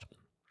almost.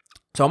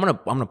 So I'm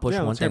gonna push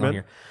one thing on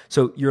here.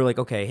 So you're like,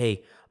 okay,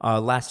 hey,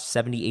 last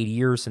 70, 80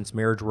 years since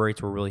marriage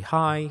rates were really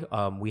high,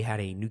 we had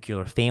a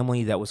nuclear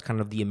family that was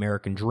kind of the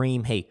American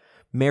dream. Hey,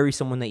 marry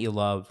someone that you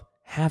love,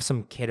 have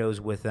some kiddos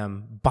with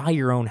them, buy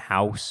your own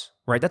house,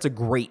 right? That's a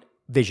great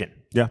vision.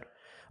 Yeah.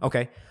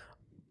 Okay.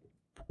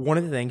 One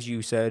of the things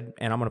you said,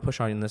 and I'm gonna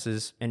push on this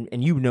is, and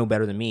you know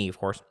better than me, of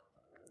course.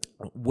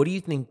 What do you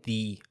think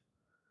the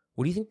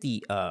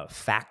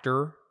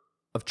factor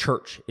of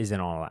church is in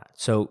all that?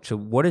 So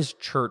what does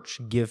church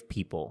give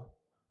people,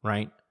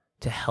 right,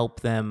 to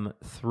help them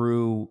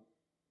through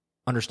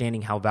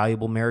understanding how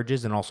valuable marriage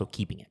is and also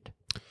keeping it?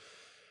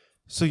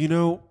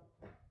 So,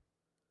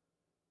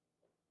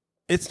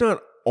 it's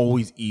not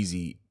always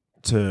easy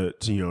to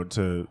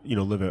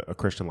live a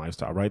Christian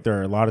lifestyle, right? There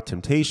are a lot of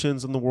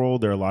temptations in the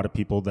world. There are a lot of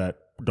people that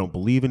don't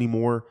believe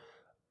anymore.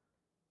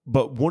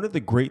 But one of the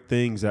great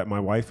things that my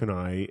wife and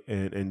I,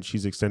 and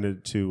she's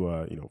extended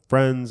to,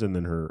 friends, and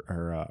then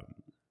her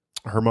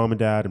her mom and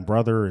dad and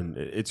brother, and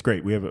it's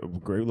great. We have a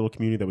great little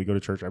community that we go to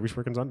church every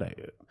freaking Sunday.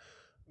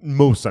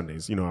 Most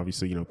Sundays,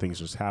 obviously, things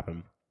just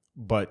happen.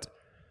 But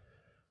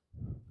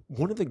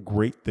one of the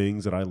great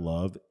things that I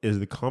love is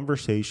the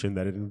conversation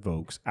that it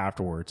invokes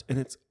afterwards, and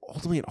it's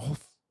ultimately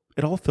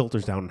it all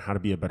filters down on how to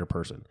be a better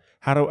person.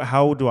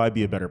 How do I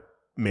be a better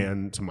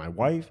man to my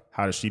wife?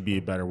 How does she be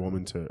a better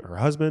woman to her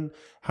husband?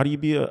 How do you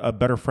be a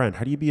better friend?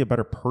 How do you be a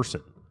better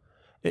person?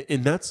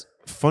 And that's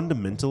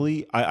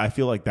fundamentally, I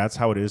feel like that's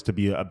how it is to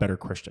be a better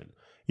Christian.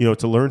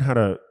 To learn how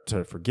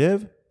to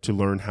forgive, to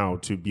learn how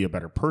to be a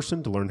better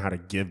person, to learn how to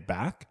give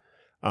back.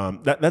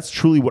 That's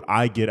truly what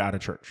I get out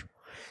of church.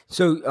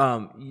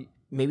 So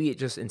maybe it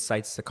just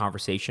incites the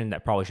conversation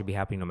that probably should be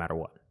happening no matter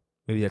what.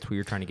 Maybe that's what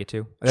you're trying to get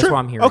to. That's sure. what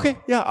I'm hearing. Okay,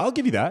 yeah, I'll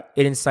give you that.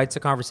 It incites a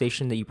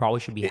conversation that you probably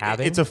should be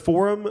having. It's a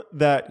forum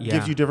that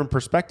gives you different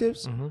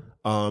perspectives.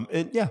 Mm-hmm.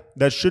 And yeah,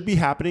 that should be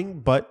happening.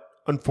 But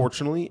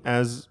unfortunately,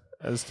 as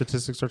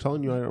statistics are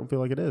telling you, I don't feel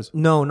like it is.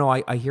 No,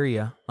 I hear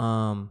you.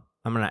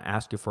 I'm going to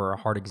ask you for a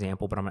hard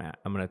example, but I'm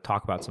going to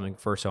talk about something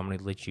first. So I'm going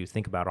to let you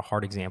think about a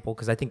hard example,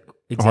 because I think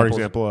a hard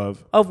example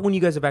of when you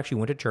guys have actually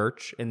went to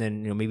church, and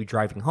then maybe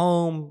driving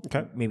home,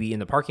 maybe in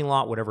the parking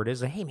lot, whatever it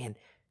is. Like, hey man,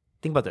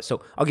 think about this.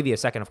 So I'll give you a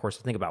second, of course,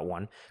 to think about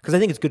one, because I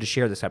think it's good to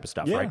share this type of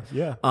stuff, right?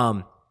 Yeah.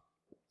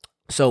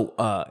 So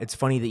it's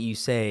funny that you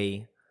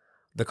say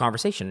the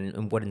conversation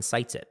and what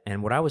incites it.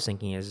 And what I was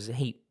thinking is,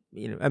 hey,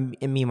 and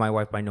me and my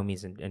wife by no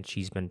means, and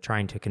she's been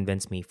trying to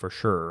convince me for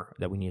sure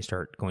that we need to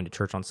start going to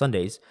church on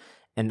Sundays.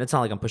 And it's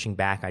not like I'm pushing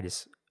back.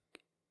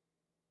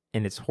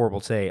 And it's horrible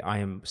to say, I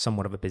am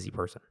somewhat of a busy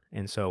person.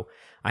 And so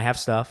I have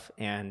stuff,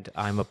 and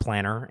I'm a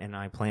planner, and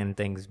I plan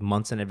things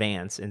months in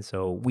advance. And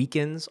so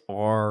weekends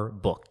are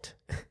booked.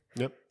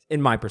 Yep.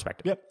 In my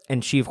perspective. Yep.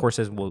 And she, of course,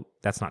 says, well,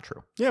 that's not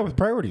true. Yeah, with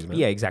priorities, man.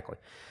 Yeah, exactly.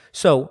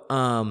 So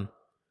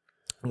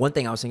one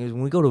thing I was thinking is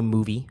when we go to a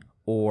movie,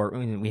 or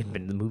we haven't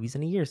been to the movies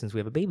in a year since we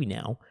have a baby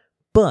now,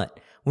 but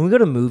when we go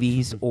to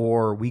movies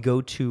or we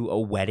go to a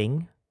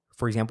wedding,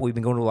 for example, we've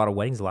been going to a lot of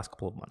weddings the last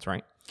couple of months,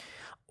 right?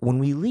 When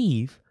we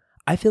leave,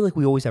 I feel like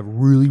we always have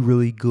really,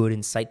 really good,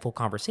 insightful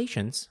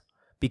conversations,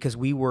 because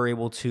we were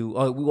able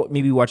to,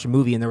 maybe we watched a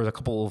movie and there was a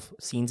couple of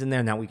scenes in there,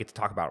 and now we get to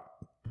talk about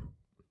it.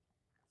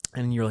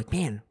 And you're like,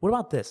 man, what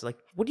about this? Like,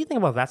 what do you think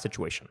about that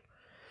situation?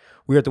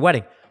 We were at the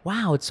wedding.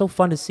 Wow, it's so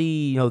fun to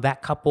see,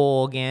 that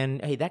couple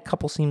again. Hey, that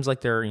couple seems like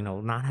they're,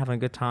 not having a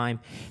good time.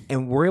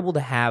 And we're able to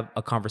have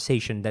a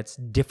conversation that's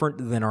different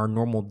than our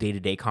normal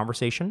day-to-day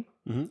conversation.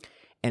 Mm-hmm.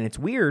 And it's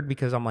weird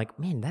because I'm like,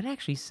 man, that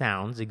actually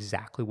sounds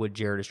exactly what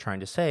Jared is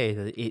trying to say.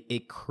 That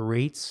it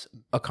creates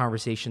a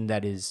conversation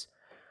that is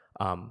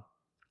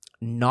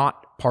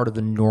not part of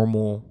the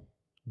normal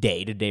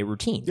day-to-day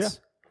routines. Yeah.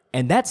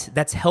 And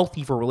that's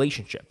healthy for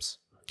relationships.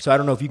 So I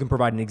don't know if you can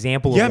provide an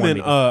example. Yeah, man.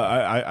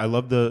 I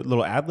love the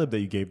little ad lib that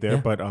you gave there.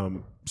 Yeah. But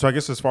so I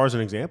guess as far as an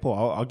example,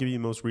 I'll give you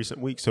the most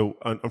recent week. So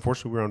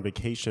unfortunately, we were on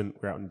vacation.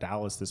 We were out in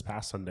Dallas this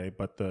past Sunday,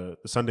 but the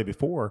Sunday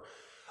before,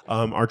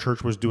 our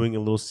church was doing a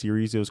little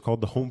series. It was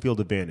called the Home Field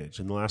Advantage.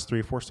 In the last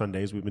 3 or 4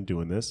 Sundays, we've been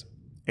doing this.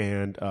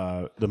 And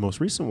the most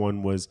recent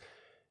one was,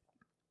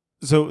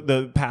 so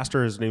the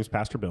pastor, his name's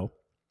Pastor Bill,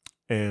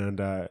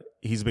 and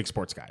he's a big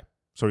sports guy.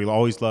 So he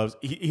always loves,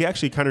 he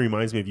actually kind of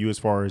reminds me of you as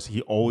far as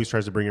he always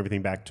tries to bring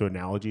everything back to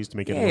analogies to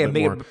make it a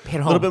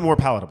little bit more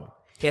palatable.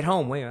 Hit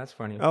home. Wait, that's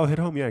funny. Oh, hit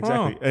home. Yeah,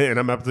 exactly. Oh. And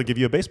I'm about to give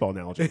you a baseball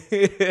analogy.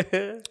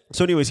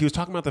 So anyways, he was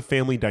talking about the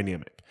family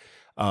dynamic.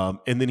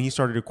 And then he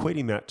started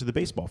equating that to the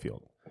baseball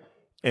field.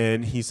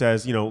 And he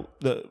says,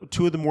 the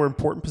 2 of the more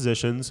important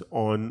positions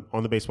on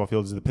the baseball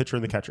field is the pitcher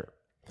and the catcher.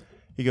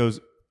 He goes,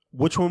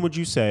 which one would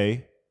you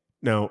say?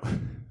 Now,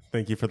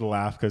 thank you for the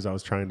laugh, because I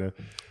was trying to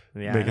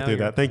make it through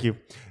that. Thank you.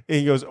 And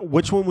he goes,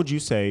 which one would you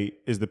say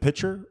is the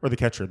pitcher or the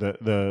catcher,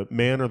 the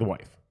man or the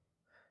wife?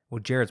 Well,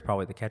 Jared's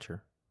probably the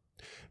catcher.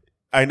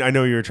 I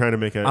know you were trying to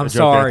make a joke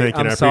sorry. there.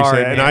 Thank you. I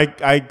appreciate it. Man.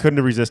 And I couldn't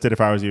have resisted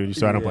if I was you,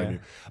 so I don't blame you.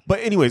 But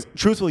anyways,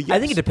 truthfully, yes. I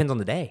think it depends on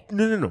the day.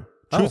 No.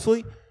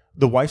 Truthfully,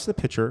 the wife's the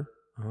pitcher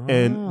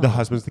and the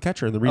husband's the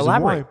catcher. And the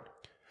reason why.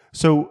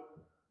 So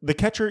the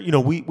catcher,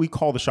 we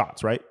call the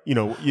shots, right?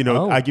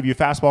 I give you a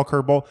fastball,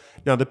 curveball.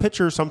 Now the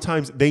pitcher,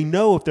 sometimes they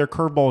know if their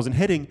curveball isn't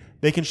hitting,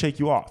 they can shake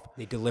you off.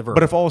 They deliver.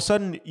 But if all of a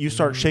sudden you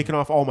start shaking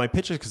off all my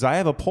pitches, because I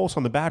have a pulse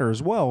on the batter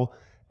as well,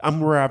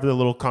 we're having a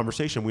little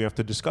conversation. We have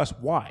to discuss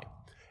why.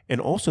 And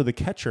also the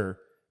catcher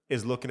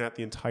is looking at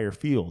the entire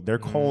field. They're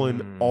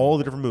calling all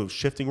the different moves,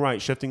 shifting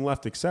right, shifting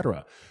left,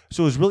 etc.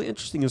 So it's really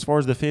interesting as far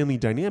as the family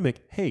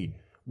dynamic. Hey,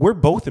 we're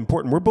both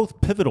important. We're both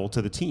pivotal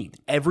to the team.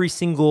 Every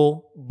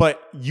single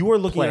But you are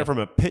looking at it from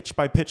a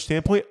pitch-by-pitch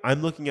standpoint.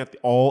 I'm looking at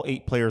all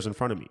 8 players in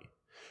front of me.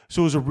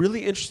 So it was a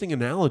really interesting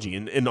analogy.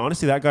 And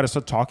honestly, that got us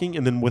talking.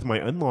 And then with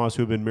my in-laws,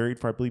 who have been married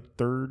for, I believe,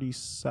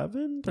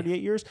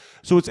 38 years.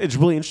 So it's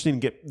really interesting to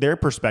get their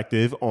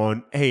perspective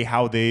on, hey,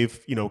 how they've,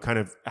 kind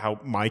of how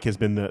Mike has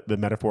been the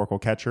metaphorical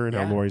catcher and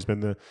how Lori's been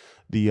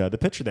the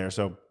pitcher there.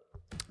 So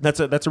that's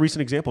a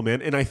recent example,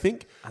 man. And I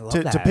think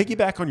to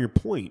piggyback on your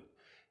point,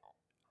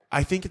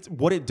 I think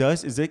what it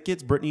does is it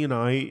gets Brittany and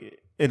I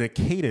in a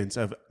cadence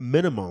of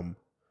minimum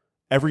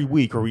every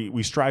week, or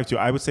we strive to,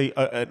 I would say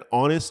an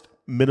honest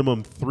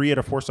minimum 3 out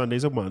of 4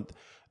 Sundays a month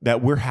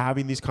that we're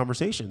having these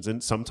conversations.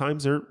 And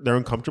sometimes they're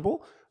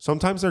uncomfortable.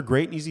 Sometimes they're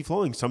great and easy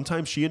flowing.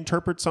 Sometimes she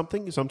interprets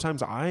something.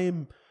 Sometimes I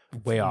am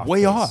way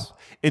off.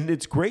 And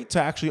it's great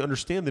to actually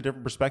understand the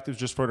different perspectives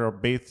just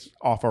based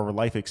off our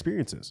life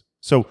experiences.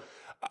 So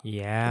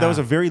yeah, that was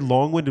a very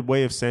long-winded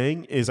way of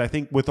saying is I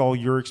think with all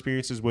your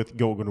experiences with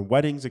going to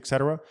weddings,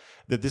 etc.,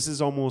 that this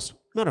is almost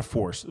not a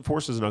force.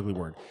 Force is an ugly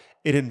word.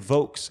 It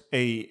invokes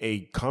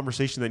a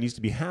conversation that needs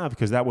to be had,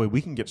 because that way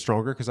we can get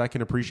stronger, because I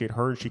can appreciate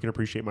her and she can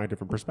appreciate my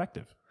different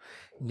perspective.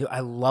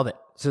 I love it.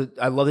 So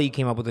I love that you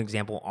came up with an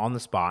example on the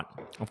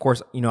spot. Of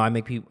course, I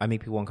make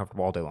people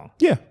uncomfortable all day long.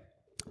 Yeah.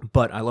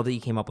 But I love that you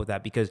came up with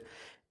that, because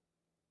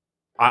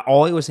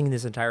all I was thinking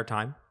this entire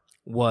time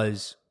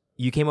was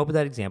you came up with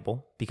that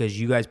example because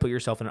you guys put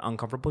yourself in an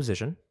uncomfortable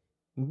position,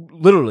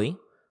 literally,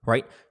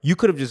 right? You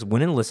could have just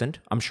went and listened.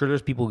 I'm sure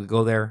there's people who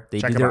go there, they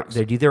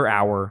do their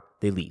hour,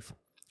 they leave.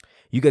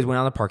 You guys went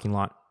out in the parking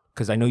lot,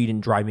 because I know you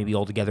didn't drive maybe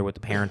all together with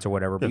the parents or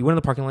whatever, but you went in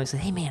the parking lot and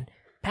said, "Hey man,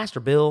 Pastor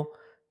Bill,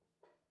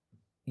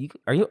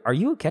 are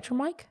you a catcher,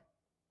 Mike?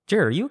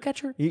 Jared, are you a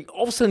catcher?"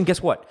 All of a sudden,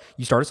 guess what?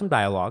 You started some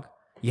dialogue.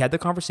 You had the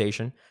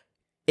conversation.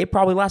 It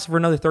probably lasted for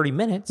another 30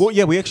 minutes. Well,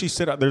 yeah, we actually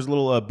sit out. There's a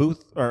little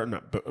booth, or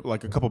not,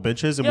 like a couple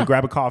benches, and we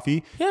grab a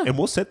coffee, and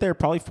we'll sit there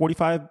probably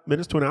 45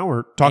 minutes to an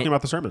hour talking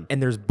about the sermon.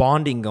 And there's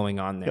bonding going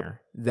on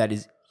there that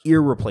is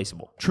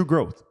irreplaceable. True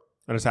growth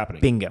that is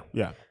happening. Bingo.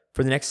 Yeah.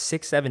 For the next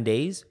 6-7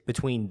 days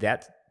between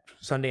that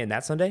Sunday and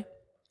that Sunday,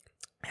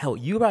 hell,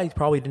 you guys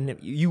probably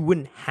you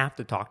wouldn't have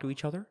to talk to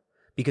each other,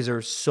 because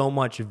there's so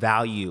much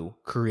value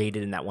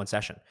created in that one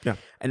session. Yeah.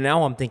 And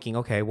now I'm thinking,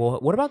 okay, well,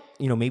 what about,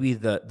 maybe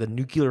the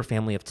nuclear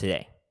family of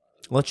today?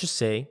 Let's just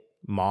say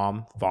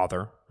mom,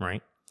 father,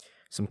 right?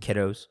 Some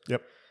kiddos.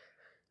 Yep.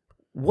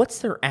 What's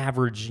their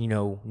average,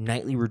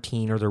 nightly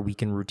routine or their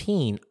weekend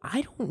routine?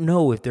 I don't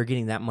know if they're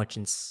getting that much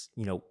in,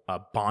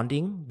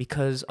 bonding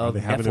because of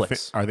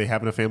Netflix. Are they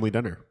having a family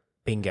dinner?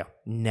 Bingo.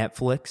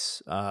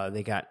 Netflix.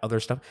 They got other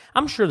stuff.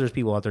 I'm sure there's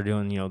people out there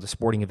doing, the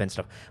sporting event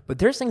stuff. But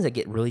there's things that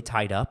get really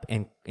tied up.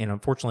 And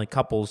unfortunately,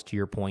 couples, to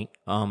your point,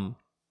 in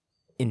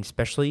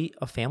especially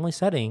a family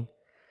setting,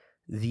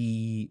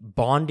 the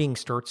bonding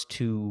starts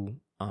to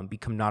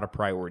become not a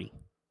priority,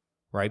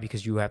 right?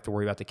 Because you have to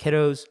worry about the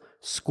kiddos,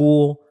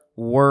 school,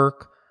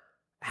 work,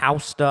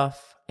 house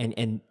stuff.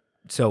 And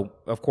so,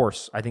 of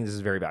course, I think this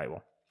is very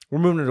valuable. We're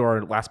moving into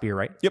our last beer,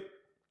 right? Yep.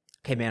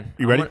 Okay, man.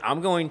 You ready?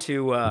 I'm going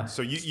to...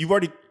 So you've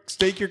already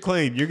staked your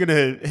claim. You're going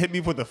to hit me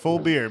with a full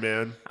beer,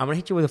 man. I'm going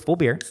to hit you with a full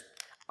beer.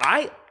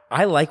 I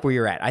like where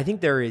you're at. I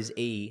think there is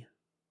a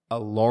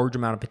large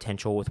amount of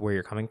potential with where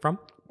you're coming from.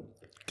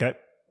 Okay.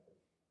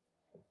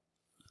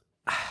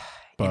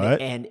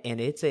 But... And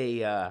it's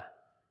a...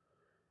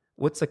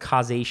 what's the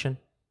causation?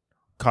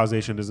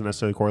 Causation isn't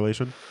necessarily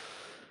correlation?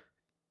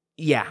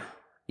 Yeah.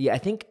 I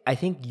think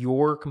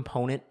your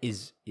component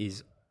is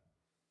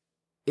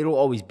it'll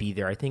always be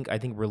there. I think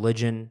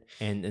religion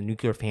and the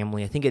nuclear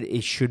family, I think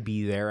it should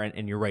be there.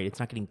 And you're right, it's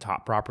not getting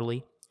taught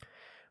properly.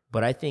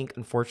 But I think,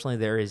 unfortunately,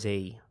 there is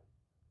a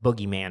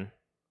boogeyman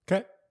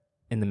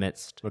in the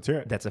midst. Let's hear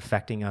it. That's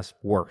affecting us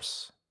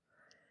worse.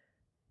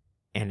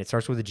 And it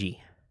starts with a G.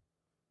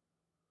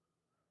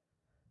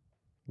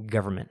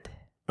 Government.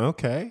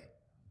 Okay.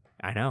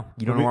 I know.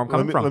 You don't know where I'm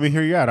coming from. Let me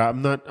hear you out.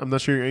 I'm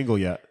not sure your angle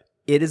yet.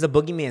 It is a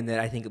boogeyman that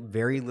I think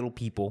very little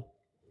people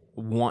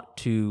want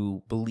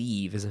to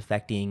believe is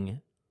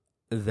affecting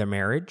their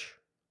marriage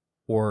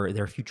or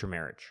their future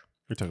marriage.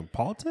 You're talking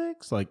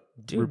politics? Like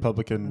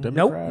Republican,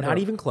 Democrat? Nope, not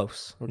even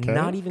close. Okay.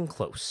 Not even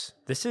close.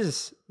 This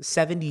is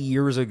 70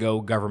 years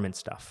ago government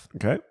stuff.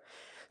 Okay.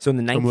 So in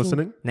the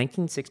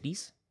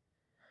 1960s,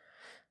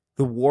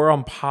 the war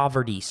on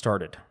poverty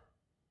started.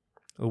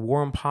 The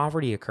war on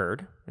poverty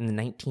occurred in the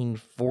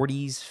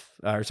 1960s,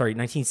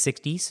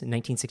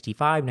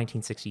 1965,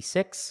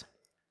 1966.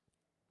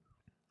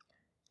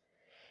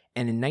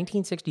 And in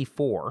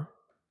 1964,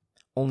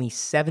 only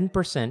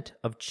 7%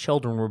 of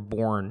children were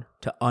born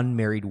to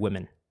unmarried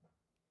women.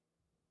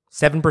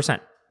 7%.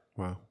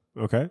 Wow.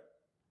 Okay.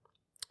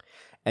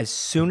 As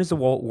soon as the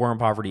war on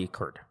poverty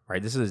occurred,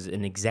 right? This is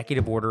an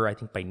executive order, I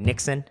think, by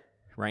Nixon,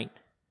 right?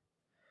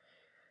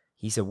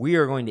 He said, we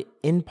are going to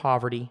end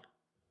poverty.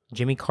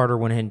 Jimmy Carter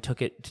went ahead and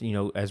took it,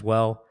 as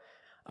well.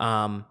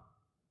 All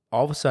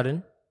of a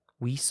sudden,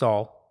 we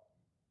saw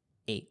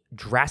a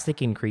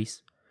drastic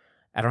increase.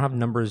 I don't have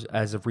numbers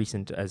as of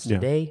recent as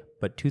today,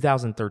 but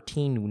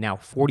 2013, now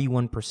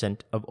 41%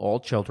 of all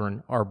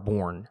children are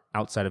born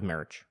outside of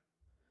marriage.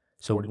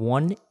 So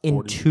 1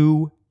 in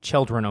 2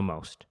 children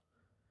almost.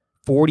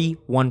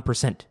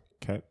 41%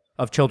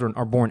 of children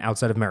are born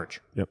outside of marriage.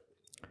 Yep.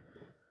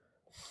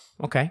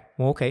 Okay.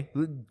 Well, okay.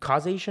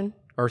 Correlation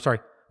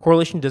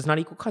does not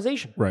equal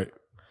causation. Right.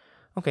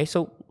 Okay.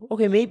 So,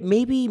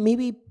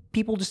 maybe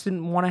people just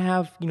didn't want to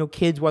have,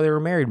 kids while they were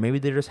married. Maybe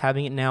they're just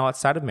having it now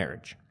outside of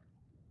marriage.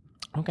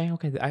 Okay.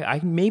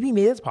 Maybe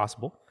that's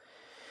possible.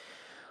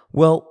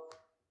 Well,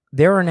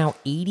 there are now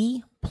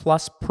 80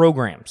 plus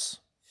programs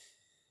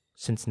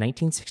since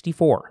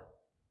 1964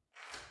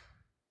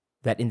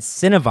 that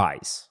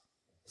incentivize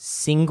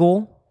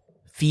single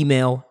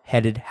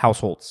female-headed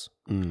households.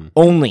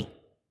 Only.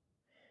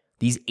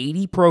 These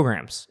 80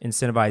 programs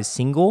incentivize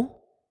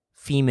single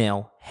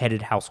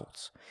female-headed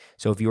households.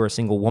 So if you're a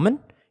single woman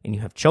and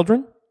you have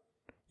children,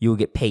 you will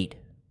get paid.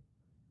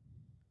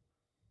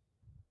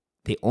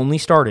 They only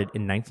started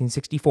in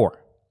 1964.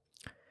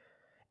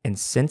 And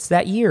since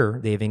that year,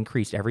 they have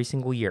increased every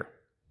single year.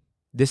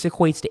 This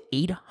equates to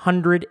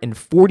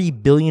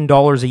 $840 billion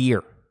a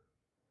year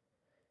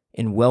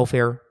in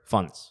welfare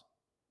funds.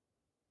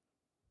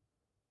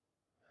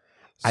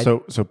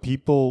 So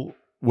people,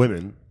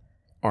 women,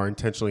 are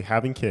intentionally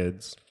having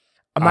kids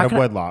out of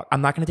wedlock.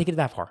 I'm not going to take it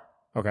that far.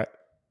 Okay.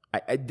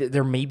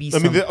 There may be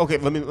some...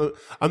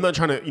 I'm not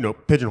trying to,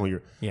 pigeonhole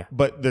you. Yeah.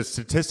 But the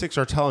statistics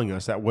are telling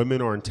us that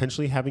women are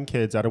intentionally having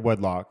kids out of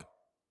wedlock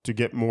to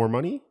get more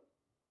money?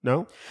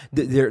 No?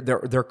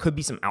 There could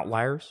be some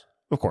outliers.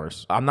 Of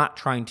course. I'm not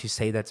trying to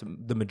say that's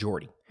the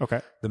majority.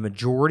 Okay. The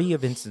majority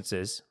of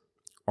instances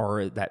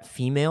are that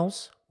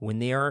females, when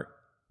they are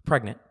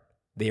pregnant,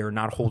 they are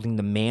not holding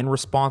the man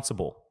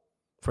responsible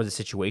for the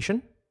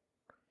situation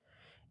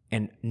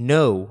and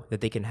know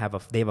that they have a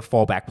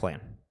fallback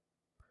plan.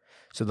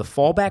 So the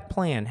fallback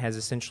plan has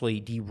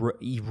essentially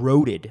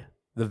eroded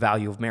the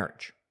value of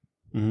marriage.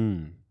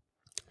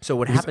 So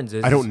what happens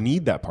is... I don't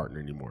need that partner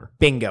anymore.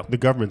 Bingo. The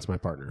government's my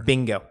partner.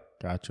 Bingo.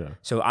 Gotcha.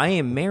 So I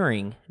am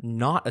marrying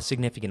not a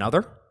significant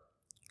other.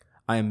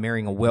 I am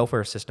marrying a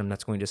welfare system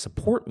that's going to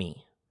support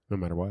me. No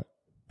matter what.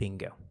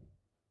 Bingo.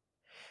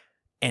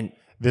 And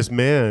this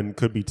man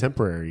could be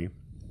temporary,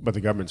 but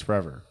the government's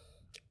forever.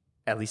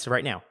 At least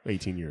right now.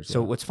 18 years.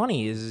 So what's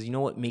funny is,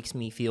 what makes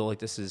me feel like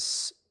this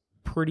is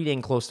pretty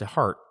dang close to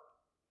heart?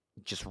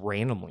 Just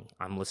randomly,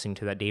 I'm listening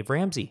to that Dave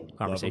Ramsey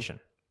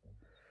conversation.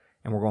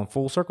 And we're going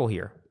full circle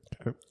here.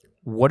 Okay.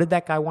 What did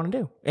that guy want to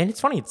do? And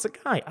it's funny, it's a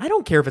guy. I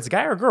don't care if it's a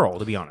guy or a girl,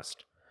 to be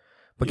honest.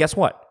 But guess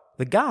what?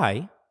 The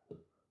guy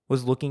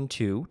was looking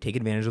to take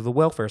advantage of the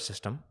welfare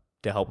system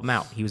to help him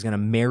out. He was going to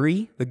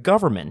marry the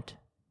government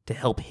to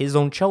help his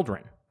own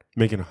children.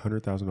 Making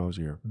 $100,000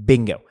 a year.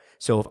 Bingo.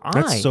 So if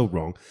That's so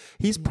wrong.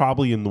 He's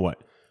probably in the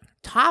what?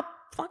 Top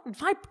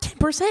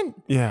 10%.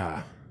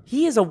 Yeah.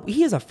 He is a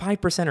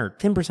 5% or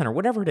 10% or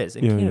whatever it is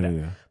in Canada.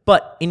 Yeah.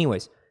 But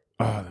anyways,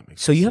 that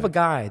makes so you have a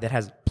guy that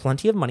has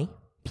plenty of money,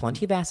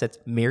 plenty of assets,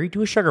 married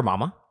to a sugar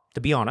mama,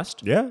 to be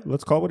honest. Yeah,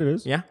 let's call it what it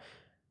is. Yeah.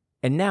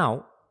 And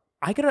now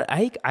I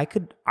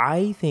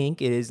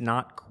think it is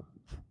not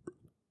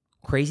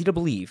crazy to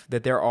believe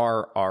that there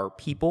are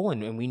people,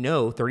 and we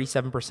know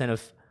 37%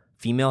 of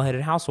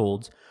female-headed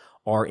households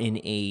are in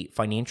a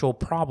financial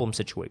problem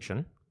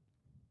situation,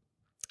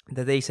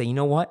 that they say, you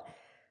know what?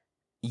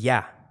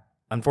 Yeah,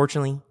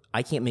 unfortunately,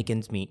 I can't make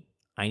ends meet.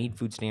 I need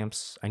food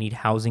stamps. I need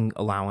housing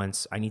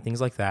allowance. I need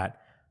things like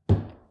that.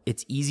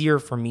 It's easier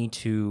for me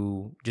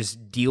to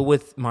just deal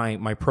with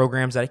my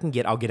programs that I can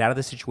get. I'll get out of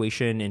the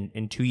situation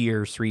in 2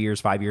 years, 3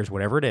 years, 5 years,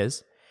 whatever it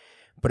is.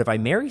 But if I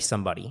marry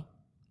somebody,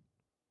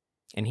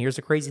 and here's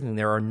the crazy thing,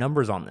 there are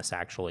numbers on this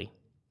actually.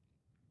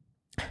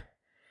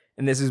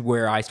 And this is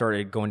where I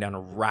started going down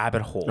a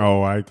rabbit hole.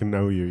 Oh, I can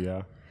know you,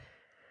 yeah.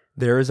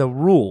 There is a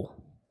rule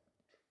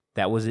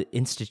that was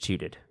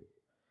instituted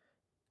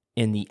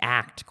in the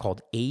act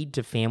called Aid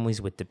to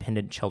Families with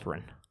Dependent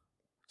Children.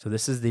 So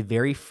this is the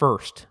very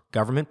first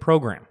government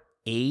program,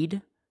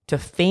 Aid to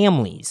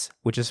Families,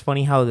 which is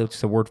funny how it's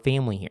the word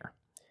family here,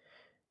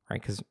 right?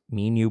 Because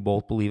me and you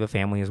both believe a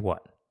family is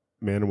what?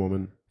 Man and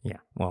woman. Yeah.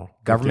 Well,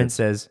 government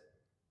says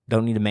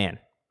don't need a man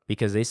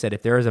because they said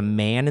if there is a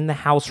man in the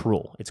house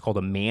rule, it's called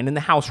a man in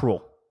the house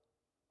rule.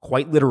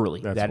 Quite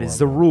literally, that is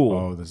the rule.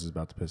 Oh, this is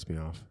about to piss me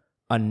off.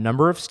 A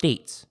number of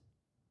states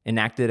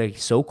enacted a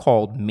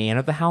so-called man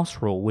of the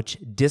house rule, which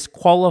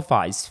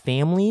disqualifies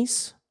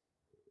families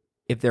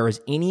if there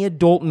is any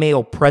adult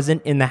male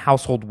present in the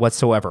household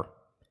whatsoever.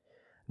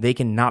 They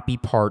cannot be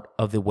part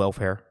of the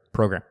welfare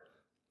program.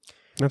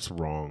 That's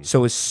wrong.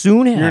 So as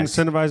soon as... You're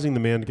incentivizing the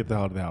man to get the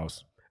hell out of the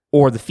house.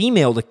 Or the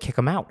female to kick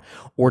them out.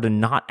 Or to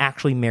not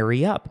actually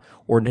marry up.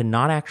 Or to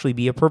not actually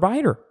be a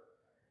provider.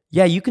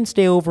 Yeah, you can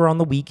stay over on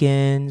the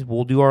weekends.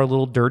 We'll do our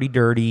little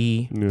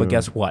dirty. Yeah. But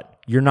guess what?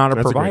 You're not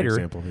a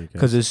provider.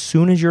 Because as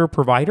soon as you're a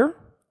provider,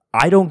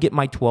 I don't get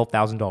my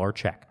 $12,000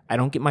 check. I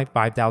don't get my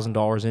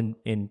 $5,000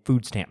 in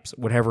food stamps,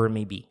 whatever it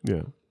may be.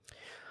 Yeah.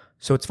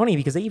 So it's funny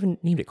because they even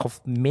named it called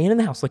man in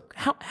the house. Like,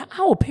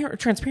 how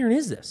transparent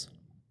is this?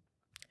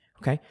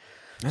 Okay.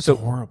 That's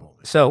horrible.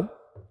 So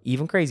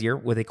even crazier,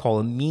 what they call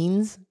a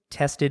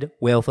means-tested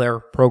welfare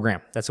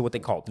program. That's what they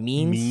call it.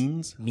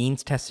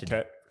 Means-tested.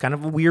 Okay. Kind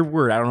of a weird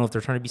word. I don't know if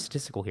they're trying to be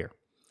statistical here.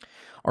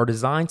 Are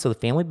designed so the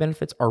family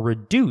benefits are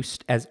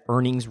reduced as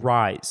earnings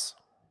rise.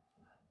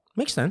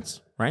 Makes sense,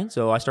 right?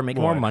 So I start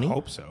making more money. I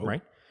hope so.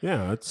 Right?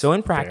 Yeah. So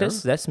in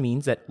practice, this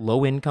means that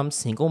low-income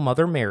single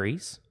mother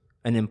marries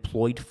an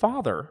employed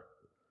father.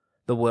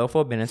 The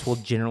welfare benefits will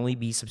generally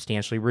be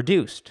substantially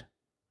reduced.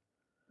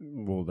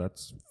 Well,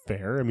 that's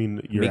fair. I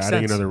mean, you're Makes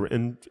adding sense. another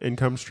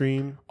income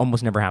stream.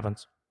 Almost never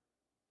happens.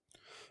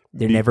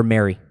 They never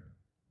marry.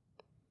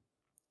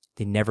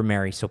 They never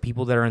marry. So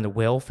people that are in the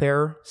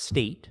welfare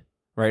state,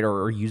 right,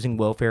 or are using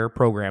welfare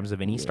programs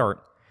of any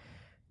sort,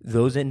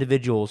 those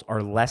individuals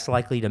are less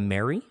likely to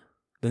marry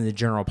than the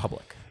general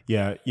public.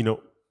 Yeah,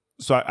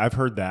 so I've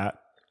heard that.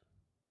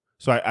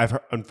 So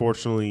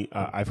unfortunately,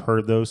 I've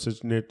heard those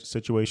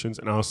situations,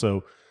 and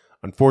also,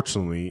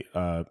 unfortunately,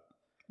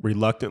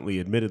 reluctantly,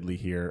 admittedly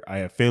here, I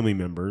have family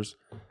members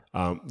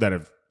that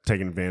have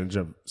taken advantage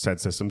of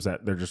said systems,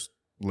 that they're just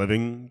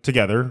living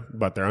together,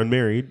 but they're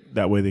unmarried.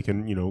 That way they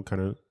can,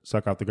 kind of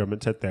suck out the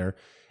government tit there.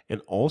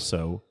 And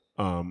also,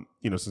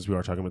 since we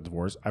are talking about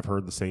divorce, I've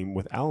heard the same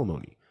with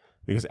alimony,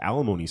 because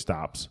alimony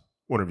stops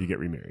whenever you get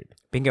remarried.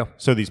 Bingo.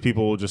 So these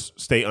people will just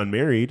stay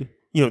unmarried,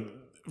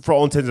 for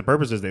all intents and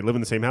purposes. They live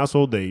in the same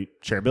household, they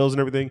share bills and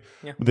everything,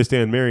 but they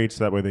stay unmarried,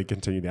 so that way they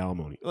continue the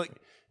alimony. Like,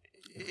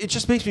 it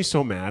just makes me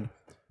so mad,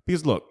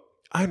 because look,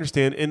 I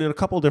understand, and in a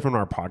couple of different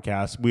our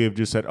podcasts, we have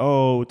just said,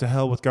 "Oh, to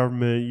hell with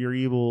government, you're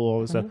evil,"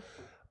 all this stuff.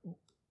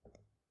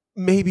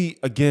 Maybe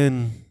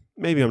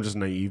I'm just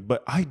naive,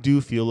 but I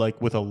do feel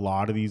like with a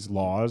lot of these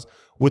laws,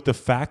 with the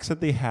facts that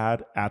they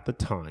had at the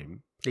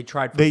time, they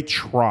tried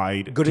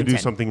to do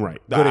something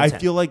right. I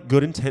feel like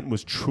good intent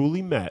was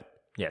truly met.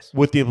 Yes.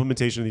 With the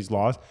implementation of these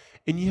laws,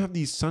 and you have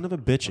these son of a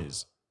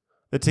bitches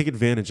that take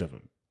advantage of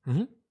them.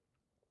 Mm-hmm.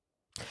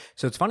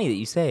 So it's funny that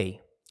you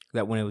say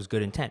that when it was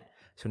good intent.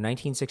 So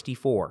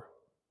 1964,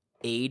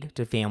 aid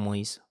to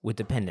families with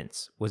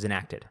dependents was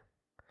enacted.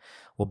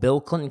 Well, Bill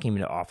Clinton came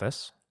into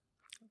office.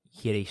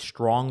 He had a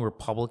strong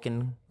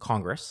Republican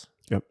Congress,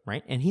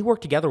 right? And he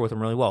worked together with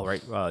them really well,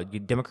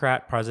 right?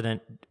 Democrat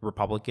president,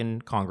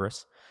 Republican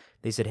Congress.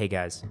 They said, "Hey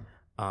guys,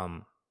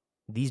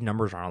 these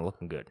numbers aren't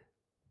looking good."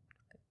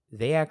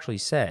 They actually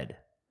said,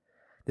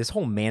 this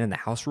whole man in the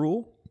house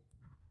rule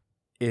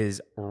is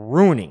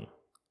ruining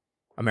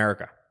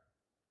America.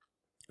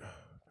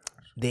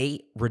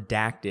 They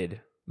redacted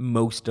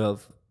most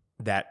of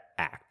that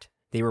act.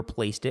 They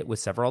replaced it with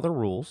several other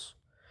rules,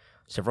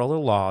 several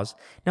other laws.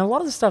 Now, a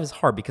lot of this stuff is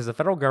hard because the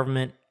federal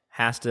government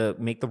has to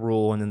make the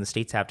rule, and then the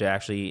states have to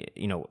actually,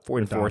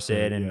 enforce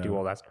it and do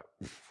all that stuff.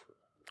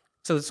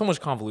 So there's so much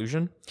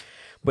convolution.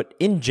 But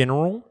in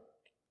general,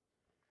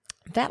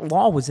 that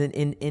law was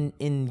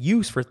in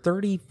use for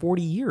 30,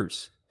 40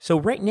 years. So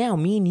right now,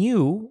 me and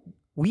you,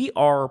 we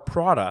are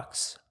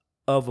products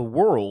of a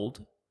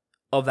world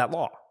of that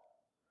law.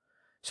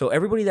 So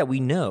everybody that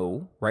we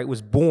know, right,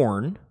 was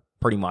born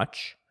pretty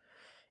much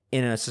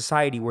in a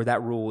society where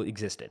that rule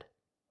existed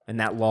and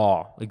that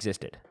law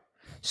existed.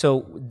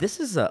 So this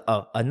is not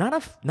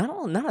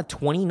a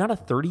 20, not a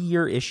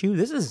 30-year issue.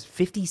 This is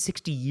 50,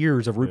 60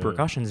 years of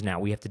repercussions now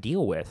we have to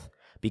deal with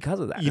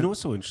because of that. You know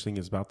what's so interesting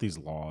is about these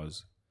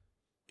laws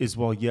is,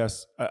 well,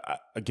 yes,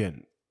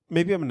 again,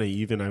 maybe I'm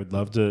naive, and I would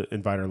love to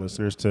invite our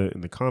listeners to,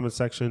 in the comment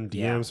section,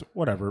 DMs,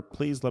 whatever,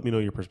 please let me know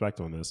your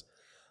perspective on this.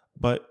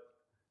 But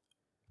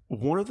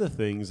one of the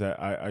things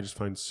that I just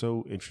find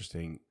so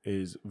interesting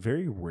is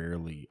very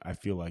rarely, I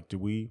feel like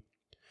we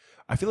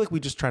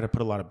just try to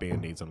put a lot of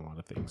Band-Aids on a lot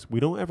of things.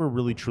 We don't ever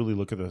really truly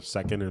look at the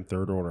second and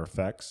third order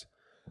effects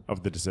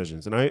of the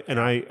decisions. And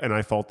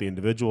I fault the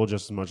individual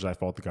just as much as I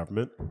fault the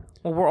government.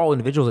 Well, we're all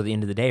individuals at the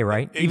end of the day,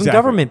 right? Exactly. Even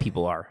government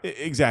people are.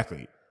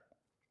 Exactly.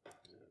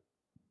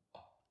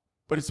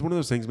 But it's one of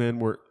those things, man,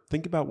 where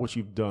think about what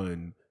you've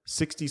done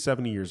 60,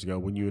 70 years ago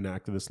when you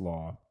enacted this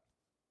law.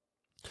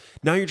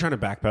 Now you're trying to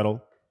backpedal.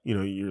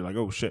 You're like,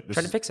 oh, shit.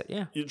 Trying to fix it,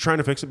 yeah. You're trying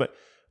to fix it, but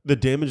the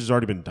damage has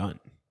already been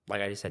done.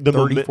 Like I just said,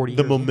 30, 40 years.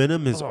 The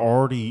momentum has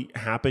already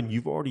happened.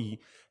 You've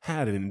already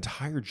had an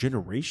entire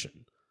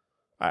generation.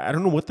 I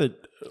don't know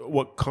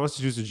what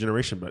constitutes a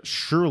generation, but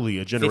surely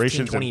a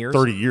generation is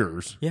 30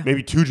 years. Yeah.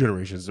 Maybe 2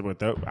 generations.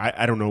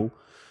 I don't know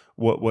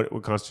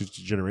what constitutes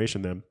a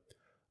generation then.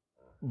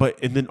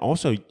 And then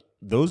also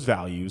those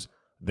values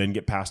then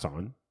get passed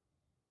on,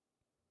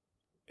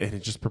 and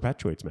it just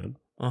perpetuates, man.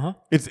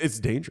 It's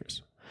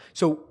dangerous.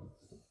 So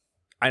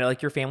I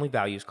like your family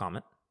values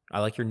comment. I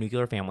like your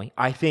nuclear family.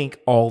 I think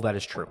all that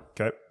is true.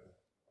 Okay.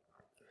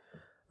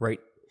 Right.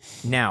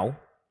 Now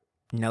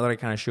that I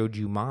kind of showed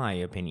you my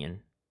opinion,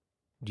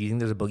 do you think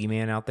there's a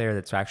boogeyman out there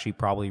that's actually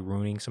probably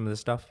ruining some of this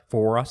stuff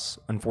for us?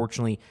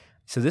 Unfortunately.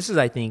 So this is,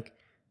 I think,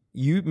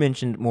 you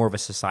mentioned more of a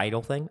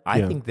societal thing.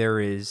 I think there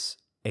is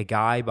a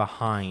guy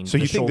behind So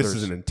the you think shoulders. this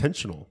is an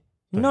intentional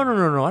thing? No.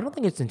 I don't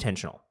think it's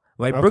intentional.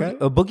 Like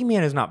a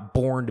boogeyman is not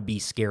born to be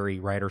scary,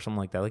 right, or something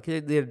like that. Like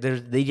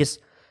they just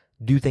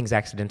do things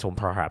accidental,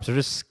 perhaps. They're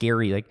just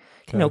scary. Like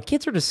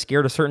kids are just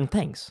scared of certain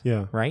things.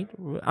 Yeah. Right?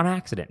 On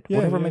accident,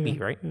 whatever it may be.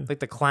 Right? Yeah. Like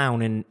the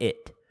clown in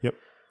It. Yep.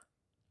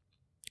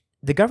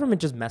 The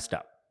government just messed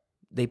up.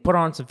 They put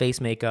on some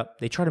face makeup.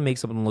 They try to make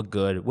something look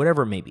good,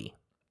 whatever it may be.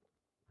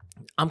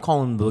 I'm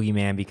calling them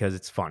boogeyman because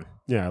it's fun.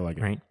 Yeah, I like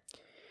it. Right?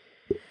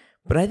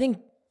 But I think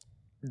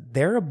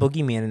they're a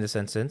boogeyman in this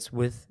instance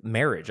with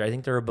marriage. I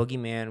think they're a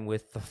boogeyman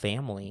with the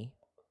family,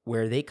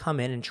 where they come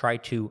in and try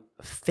to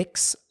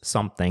fix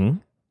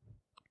something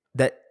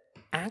that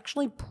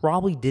actually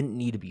probably didn't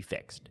need to be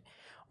fixed.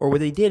 Or what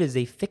they did is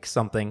they fixed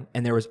something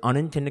and there was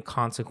unintended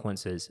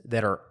consequences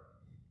that are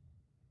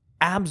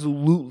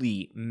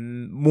absolutely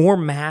more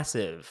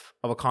massive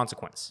of a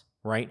consequence,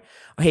 right?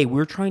 Hey,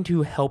 we're trying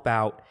to help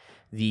out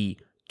the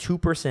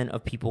 2%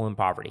 of people in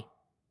poverty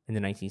in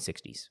the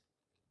 1960s.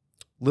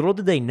 Little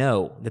did they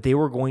know that they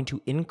were going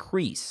to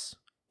increase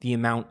the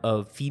amount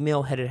of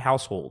female-headed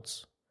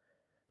households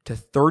to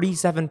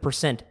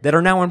 37% that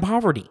are now in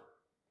poverty.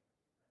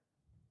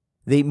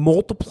 They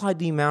multiplied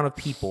the amount of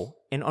people,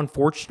 and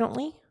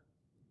unfortunately,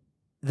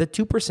 the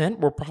 2%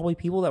 were probably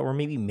people that were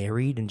maybe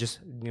married and just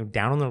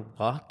down on their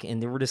luck,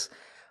 and they were just,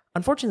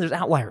 unfortunately, there's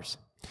outliers.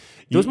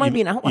 Those might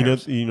be an outlier.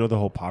 You know, the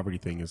whole poverty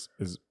thing is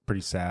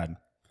pretty sad.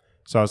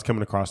 So I was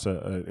coming across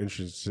an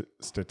interesting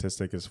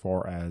statistic as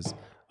far as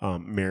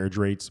marriage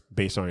rates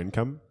based on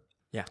income.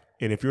 Yeah.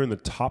 And if you're in the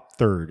top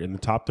third, and the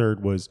top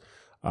third was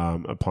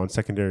upon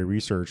secondary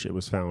research, it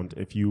was found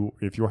if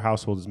your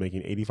household is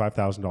making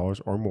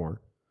 $85,000 or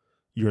more,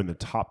 you're in the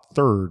top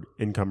third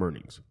income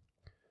earnings.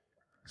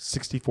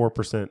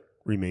 64%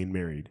 remain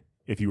married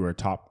if you were a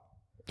top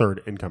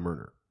third income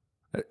earner.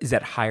 Is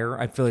that higher?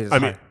 I feel like it's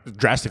higher. Mean,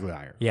 drastically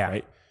higher. Yeah.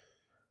 Right?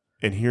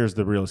 And here's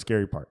the real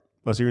scary part.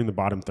 Let's say you're in the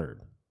bottom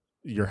third.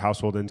 Your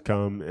household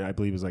income, I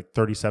believe, is like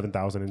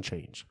 $37,000 and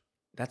change.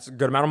 That's a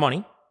good amount of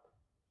money.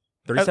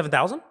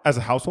 37,000 as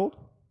a household.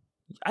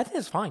 I think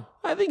it's fine.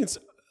 I think it's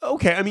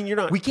okay. I mean, you're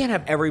not. We can't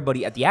have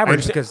everybody at the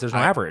average because there's no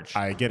average.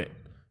 I get it.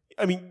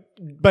 I mean,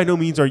 by no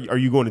means are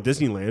you going to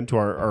Disneyland to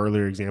our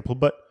earlier example,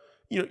 but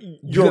you're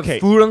you okay.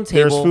 Have food on the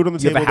table. There's food on the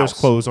table. There's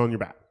clothes on your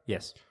back.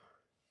 Yes.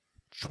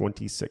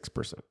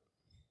 26%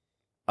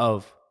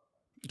 of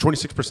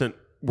 26%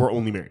 were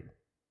only married.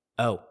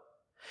 Oh,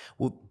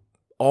 well,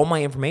 all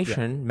my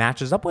information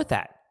matches up with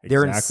that.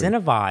 They're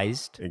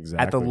incentivized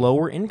at the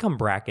lower income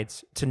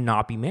brackets to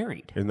not be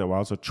married. Isn't that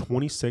wild? So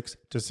 26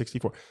 to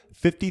 64.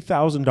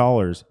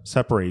 $50,000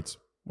 separates,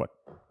 what,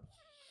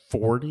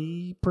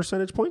 40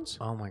 percentage points?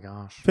 Oh, my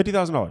gosh.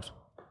 $50,000.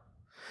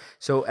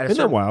 So Isn't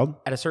that wild?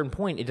 At a certain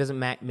point, it doesn't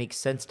make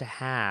sense to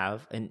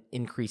have an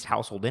increased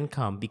household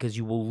income because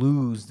you will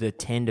lose the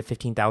 $10,000 to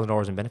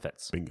 $15,000 in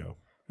benefits. Bingo.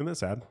 Isn't that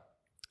sad?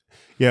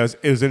 Yeah,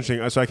 it was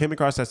interesting. So I came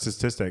across that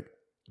statistic,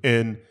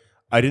 and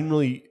I didn't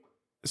really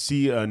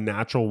see a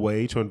natural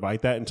way to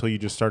invite that until you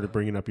just started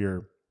bringing up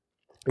your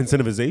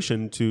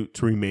incentivization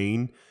to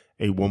remain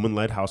a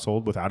woman-led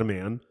household without a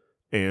man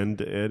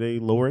and at a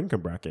lower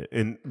income bracket.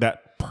 And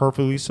that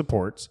perfectly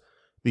supports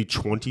the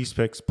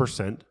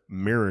 26%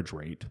 marriage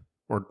rate,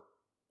 or,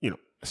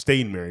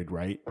 staying married,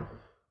 right?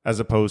 As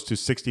opposed to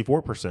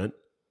 64%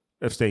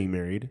 of staying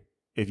married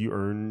if you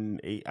earn,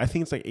 I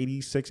think it's like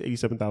 86,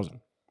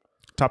 87,000.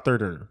 Top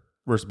third earner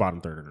versus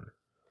bottom third earner.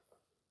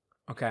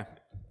 Okay.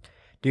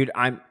 Dude,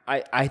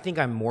 I think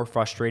I'm more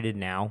frustrated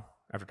now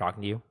after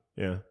talking to you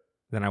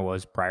than I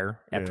was prior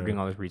after doing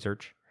all this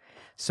research.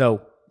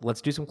 So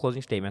let's do some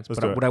closing statements. Let's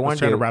try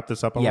to wrap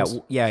this up on this.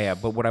 Yeah.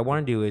 But what I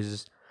want to do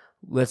is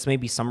let's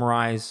maybe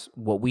summarize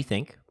what we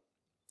think.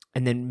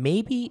 And then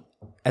maybe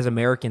as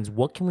Americans,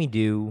 what can we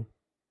do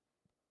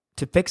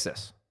to fix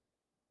this?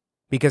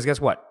 Because guess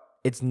what?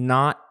 It's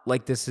not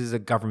like this is a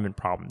government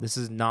problem. This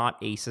is not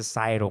a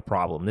societal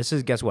problem. This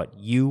is, guess what?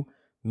 You,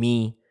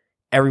 me,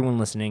 everyone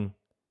listening.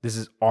 This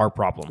is our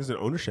problem. This is an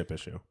ownership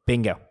issue.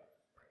 Bingo.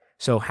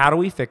 So how do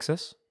we fix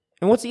this?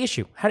 And what's the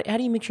issue? How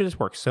do you make sure this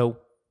works? So,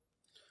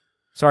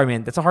 sorry,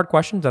 man. That's a hard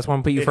question. That's why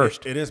I'm going to put you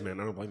first. It is, man.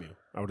 I don't blame you.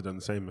 I would have done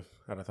the same if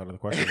I thought of the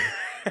question.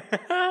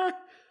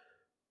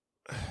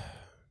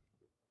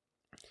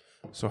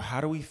 So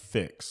how do we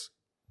fix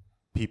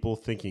people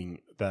thinking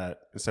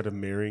that instead of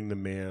marrying the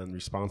man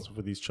responsible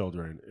for these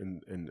children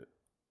and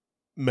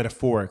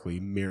metaphorically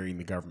marrying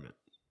the government?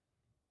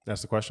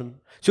 That's the question.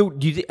 So,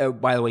 do you?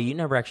 By the way, you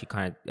never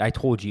actually I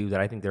told you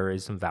that I think there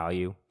is some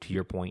value to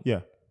your point.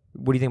 Yeah.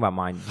 What do you think about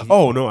mine?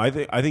 Oh no, I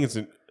think it's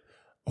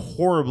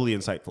horribly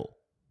insightful.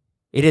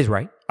 It is,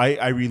 right?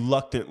 I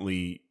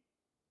reluctantly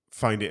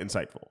find it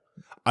insightful.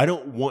 I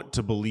don't want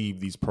to believe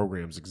these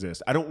programs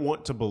exist. I don't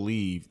want to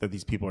believe that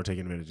these people are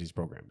taking advantage of these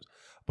programs.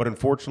 But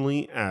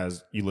unfortunately,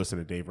 as you listen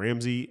to Dave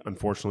Ramsey,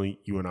 unfortunately,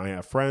 you and I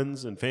have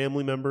friends and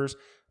family members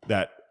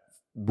that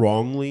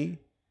wrongly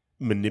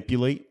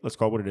manipulate, let's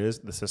call it what it is,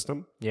 the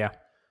system. Yeah.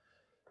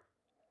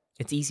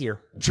 It's easier.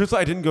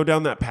 Truthfully, I didn't go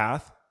down that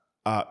path.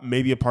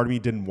 Maybe a part of me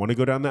didn't want to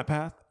go down that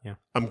path. Yeah.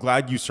 I'm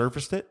glad you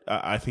surfaced it.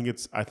 I think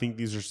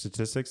these are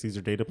statistics, these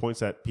are data points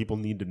that people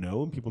need to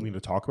know and people need to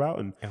talk about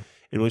and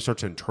really start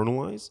to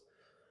internalize.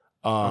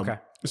 Okay.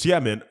 So yeah,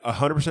 man,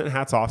 100%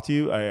 hats off to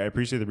you. I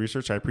appreciate the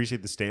research. I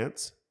appreciate the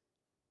stance.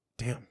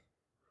 Damn.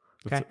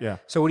 Okay. Yeah.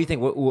 So what do you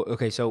think?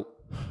 Okay. So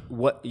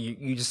what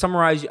you just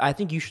summarize? I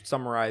think you should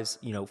summarize.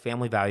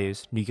 Family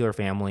values, nuclear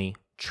family,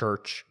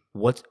 church.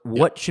 What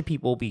should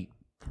people be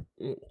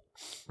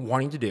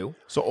wanting to do?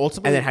 So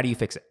ultimately, and then how do you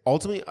fix it?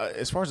 Ultimately,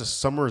 as far as a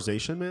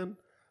summarization, man.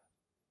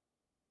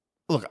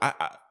 Look,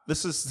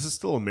 this is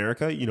still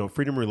America.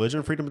 Freedom of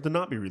religion, freedom to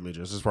not be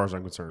religious, as far as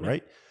I'm concerned,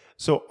 right?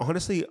 So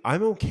honestly,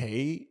 I'm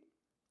okay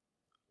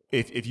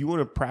if you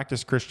want to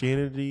practice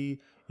Christianity,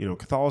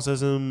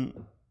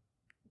 Catholicism,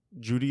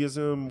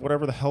 Judaism,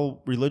 whatever the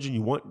hell religion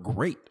you want,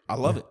 great. I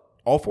love it.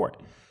 All for it.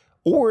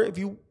 Or if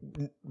you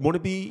want to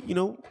be,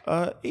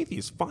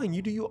 atheist, fine,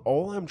 you do you.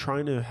 All I'm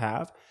trying to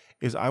have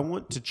is I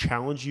want to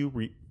challenge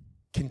you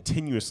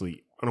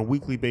continuously on a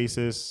weekly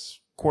basis,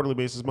 quarterly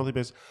basis, monthly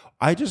basis.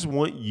 I just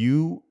want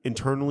you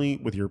internally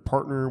with your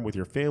partner, with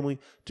your family,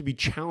 to be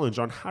challenged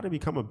on how to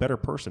become a better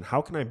person.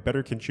 How can I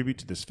better contribute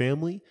to this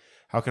family?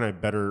 How can I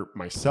better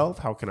myself?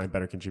 How can I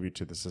better contribute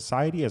to the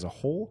society as a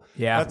whole?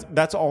 Yeah.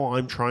 That's all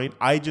I'm trying.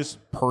 I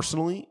just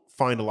personally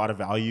find a lot of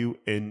value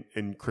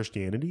in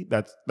Christianity.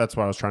 That's what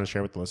I was trying to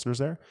share with the listeners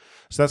there.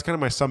 So that's kind of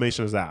my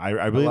summation is that.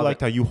 I really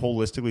liked how you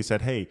holistically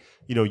said, hey,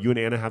 you and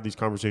Anna have these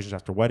conversations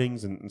after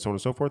weddings and so on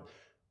and so forth.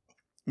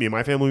 Me and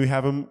my family, we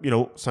have them,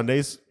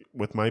 Sundays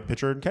with my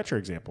pitcher and catcher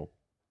example.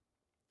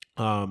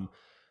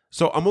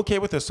 So I'm okay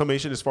with the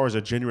summation as far as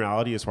a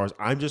generality, as far as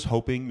I'm just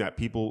hoping that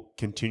people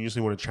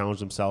continuously want to challenge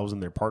themselves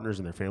and their partners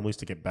and their families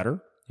to get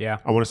better. Yeah.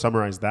 I want to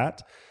summarize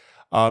that.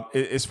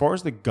 As far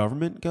as the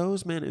government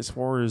goes, man, as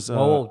far as...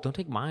 don't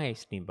take my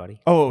steam,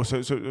 buddy. Oh,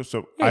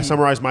 so I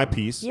summarized my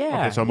piece.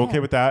 Yeah. Okay, so I'm okay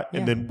with that.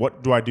 And then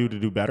what do I do to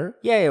do better?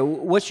 Yeah.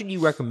 What should you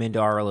recommend to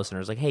our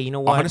listeners? Like, hey, you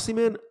know what? Honestly,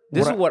 man,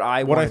 this is what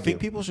I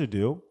think people should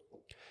do,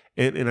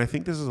 and I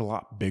think this is a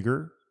lot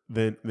bigger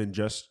than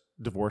just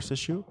divorce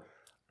issue,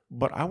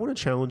 but I want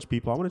to challenge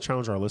people. I want to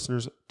challenge our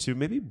listeners to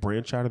maybe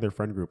branch out of their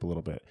friend group a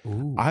little bit.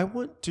 Ooh. I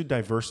want to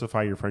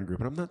diversify your friend group,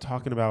 and I'm not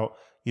talking about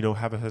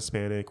have a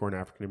Hispanic or an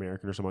African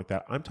American or something like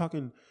that. I'm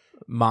talking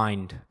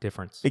mind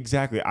difference.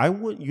 Exactly. I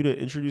want you to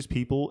introduce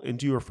people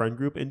into your friend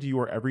group, into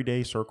your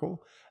everyday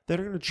circle that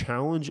are going to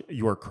challenge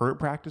your current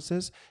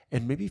practices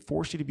and maybe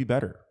force you to be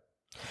better.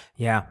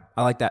 Yeah,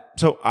 I like that.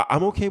 So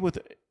I'm okay with,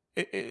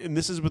 and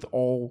this is with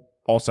all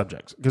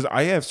subjects, because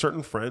I have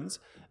certain friends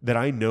that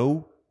I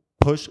know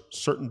push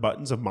certain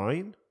buttons of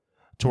mine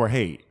to where,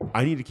 hey,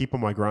 I need to keep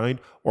on my grind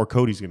or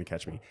Cody's going to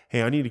catch me.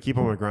 Hey, I need to keep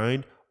on my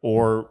grind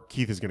or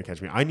Keith is going to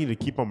catch me. I need to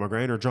keep on my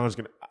grind or John's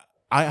going to.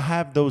 I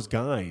have those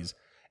guys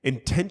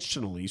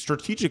intentionally,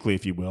 strategically,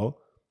 if you will,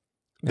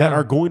 that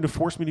are going to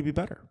force me to be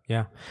better.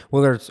 Yeah.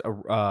 Whether it's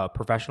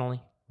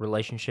professionally,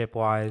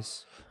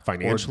 relationship-wise,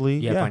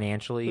 financially,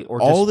 financially,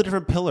 or all just the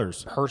different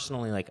pillars.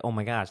 Personally, like, oh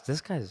my gosh, this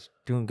guy's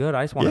doing good.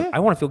 I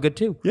want to feel good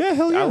too. Yeah,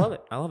 hell yeah. I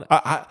love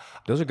it.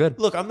 Those are good.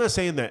 Look, I'm not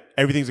saying that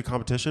everything's a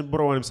competition, but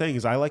what I'm saying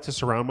is I like to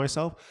surround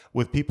myself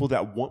with people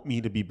that want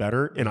me to be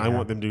better, and I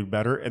want them to do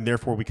better, and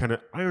therefore we kind of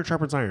iron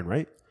sharpens iron,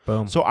 right?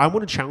 Boom. So I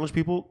want to challenge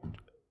people.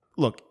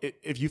 Look,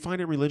 if you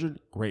find it religion,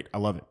 great. I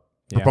love it.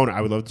 Yeah. Proponent,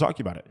 I would love to talk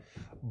to you about it.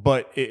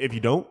 But if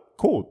you don't,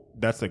 cool.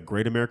 That's the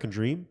great American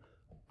dream.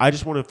 I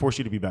just want to force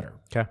you to be better.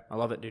 Okay. I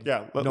love it, dude.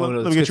 Yeah. Let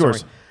me get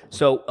yours.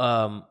 So,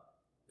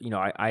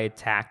 I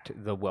attacked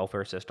the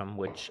welfare system,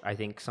 which I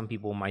think some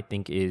people might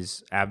think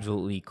is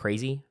absolutely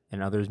crazy,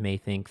 and others may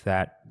think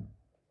that,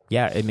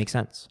 yeah, it makes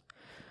sense.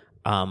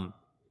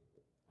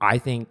 I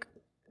think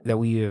that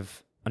we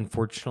have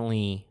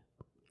unfortunately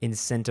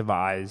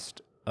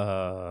incentivized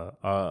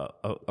a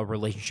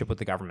relationship with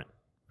the government,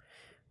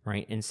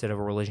 right? Instead of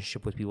a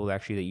relationship with people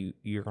that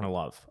you're going to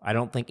love. I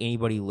don't think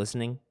anybody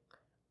listening,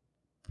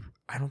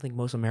 I don't think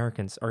most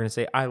Americans are going to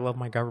say, I love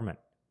my government.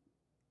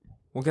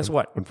 Well, guess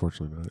what?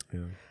 Unfortunately not,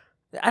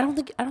 yeah. I don't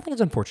think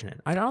it's unfortunate.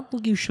 I don't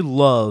think you should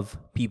love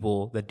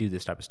people that do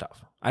this type of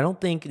stuff. I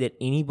don't think that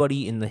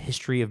anybody in the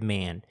history of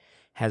man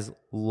has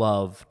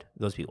loved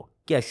those people.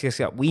 Yes,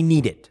 we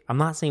need it. I'm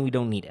not saying we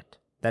don't need it.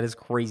 That is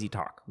crazy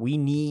talk. We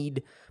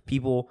need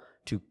people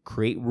to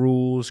create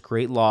rules,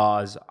 create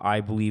laws. I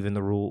believe in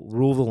the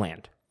rule of the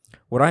land.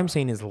 What I'm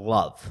saying is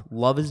love.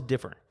 Love is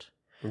different.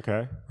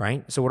 Okay.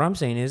 Right? So what I'm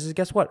saying is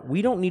guess what?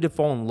 We don't need to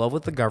fall in love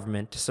with the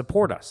government to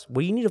support us.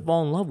 What you need to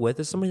fall in love with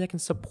is somebody that can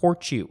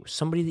support you,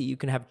 somebody that you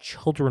can have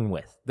children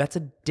with. That's a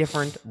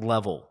different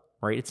level,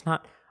 right? It's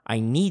not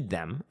I need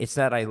them. It's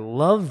that I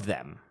love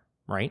them,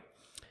 right?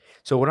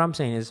 So what I'm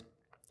saying is,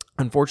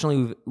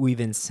 unfortunately, we've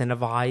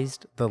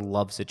incentivized the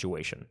love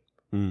situation.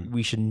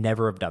 We should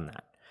never have done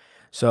that.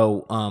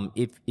 So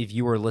if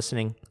you are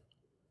listening,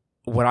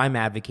 what I'm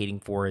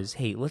advocating for is,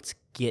 hey, let's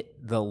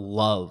get the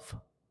love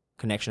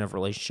connection of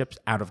relationships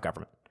out of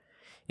government.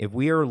 If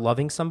we are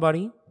loving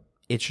somebody,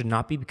 it should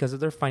not be because of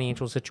their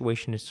financial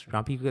situation. It should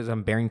not be because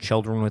I'm bearing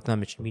children with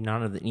them. It should be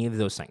none of any of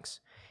those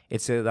things.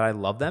 It's that I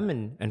love them,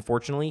 and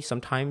unfortunately,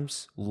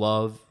 sometimes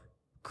love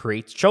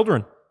creates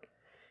children.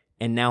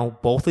 And now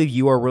both of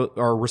you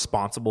are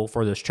responsible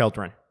for those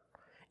children.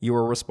 You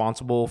are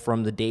responsible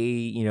from the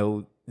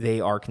day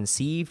they are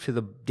conceived to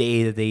the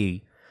day that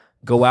they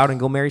go out and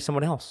go marry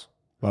someone else.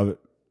 Love it.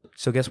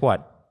 So guess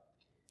what?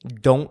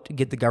 Don't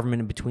get the government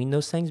in between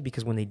those things,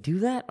 because when they do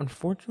that,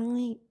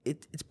 unfortunately,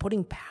 it's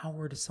putting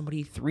power to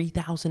somebody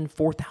 3,000,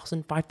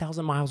 4,000,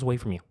 5,000 miles away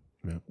from you,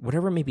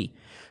 whatever it may be.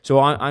 So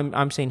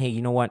I'm saying, hey,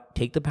 you know what?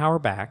 Take the power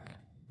back,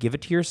 give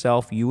it to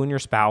yourself, you and your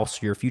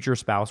spouse, your future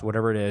spouse,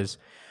 whatever it is.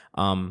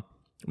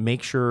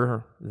 Make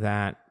sure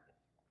that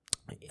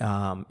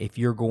if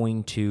you're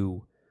going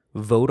to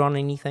vote on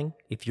anything,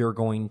 if you're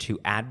going to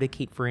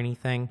advocate for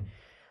anything,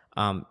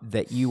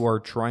 that you are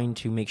trying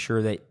to make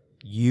sure that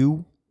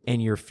you and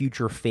your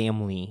future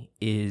family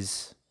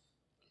is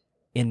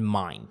in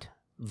mind.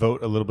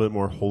 vote a little bit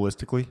more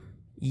holistically.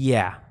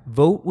 Yeah.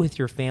 Vote with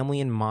your family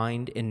in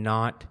mind and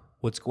not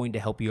what's going to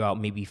help you out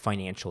maybe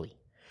financially.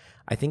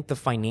 I think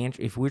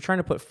if we're trying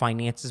to put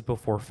finances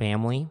before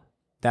family,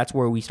 that's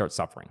where we start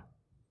suffering.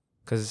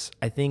 Because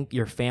I think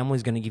your family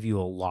is going to give you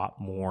a lot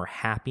more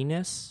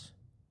happiness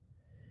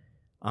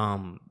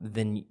than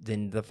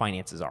the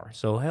finances are.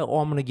 So,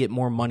 I'm going to get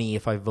more money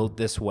if I vote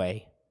this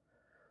way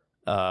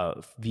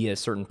via a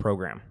certain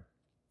program.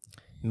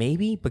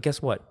 Maybe, but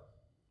guess what?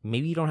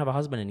 Maybe you don't have a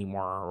husband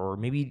anymore, or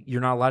maybe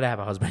you're not allowed to have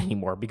a husband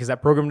anymore because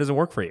that program doesn't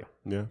work for you.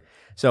 Yeah.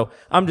 So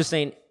I'm just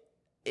saying,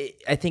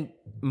 I think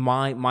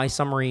my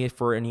summary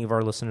for any of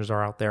our listeners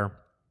are out there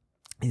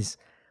is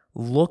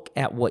look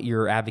at what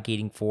you're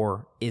advocating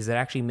for. Is it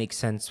actually makes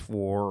sense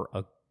for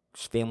a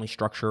family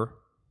structure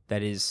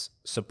that is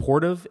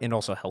supportive and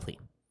also healthy?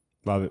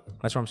 Love it.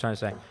 That's what I'm trying to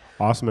say.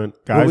 Awesome, man.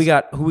 Guys, Who we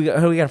got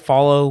to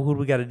follow? Who do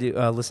we got to do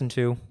listen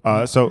to?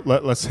 So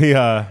let's see.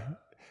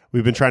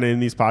 We've been trying to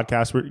end these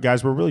podcasts.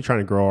 We're really trying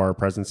to grow our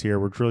presence here.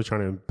 We're really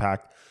trying to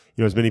impact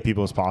as many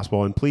people as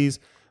possible. And please,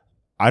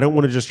 I don't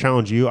want to just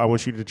challenge you. I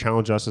want you to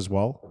challenge us as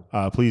well.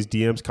 Please,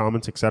 DMs,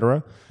 comments,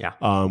 etc.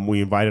 Yeah.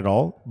 We invite it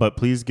all. But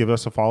please give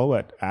us a follow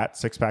at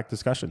Six Pack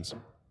Discussions.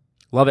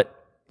 Love it.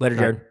 Later,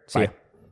 Jared. Right. See Bye. ya.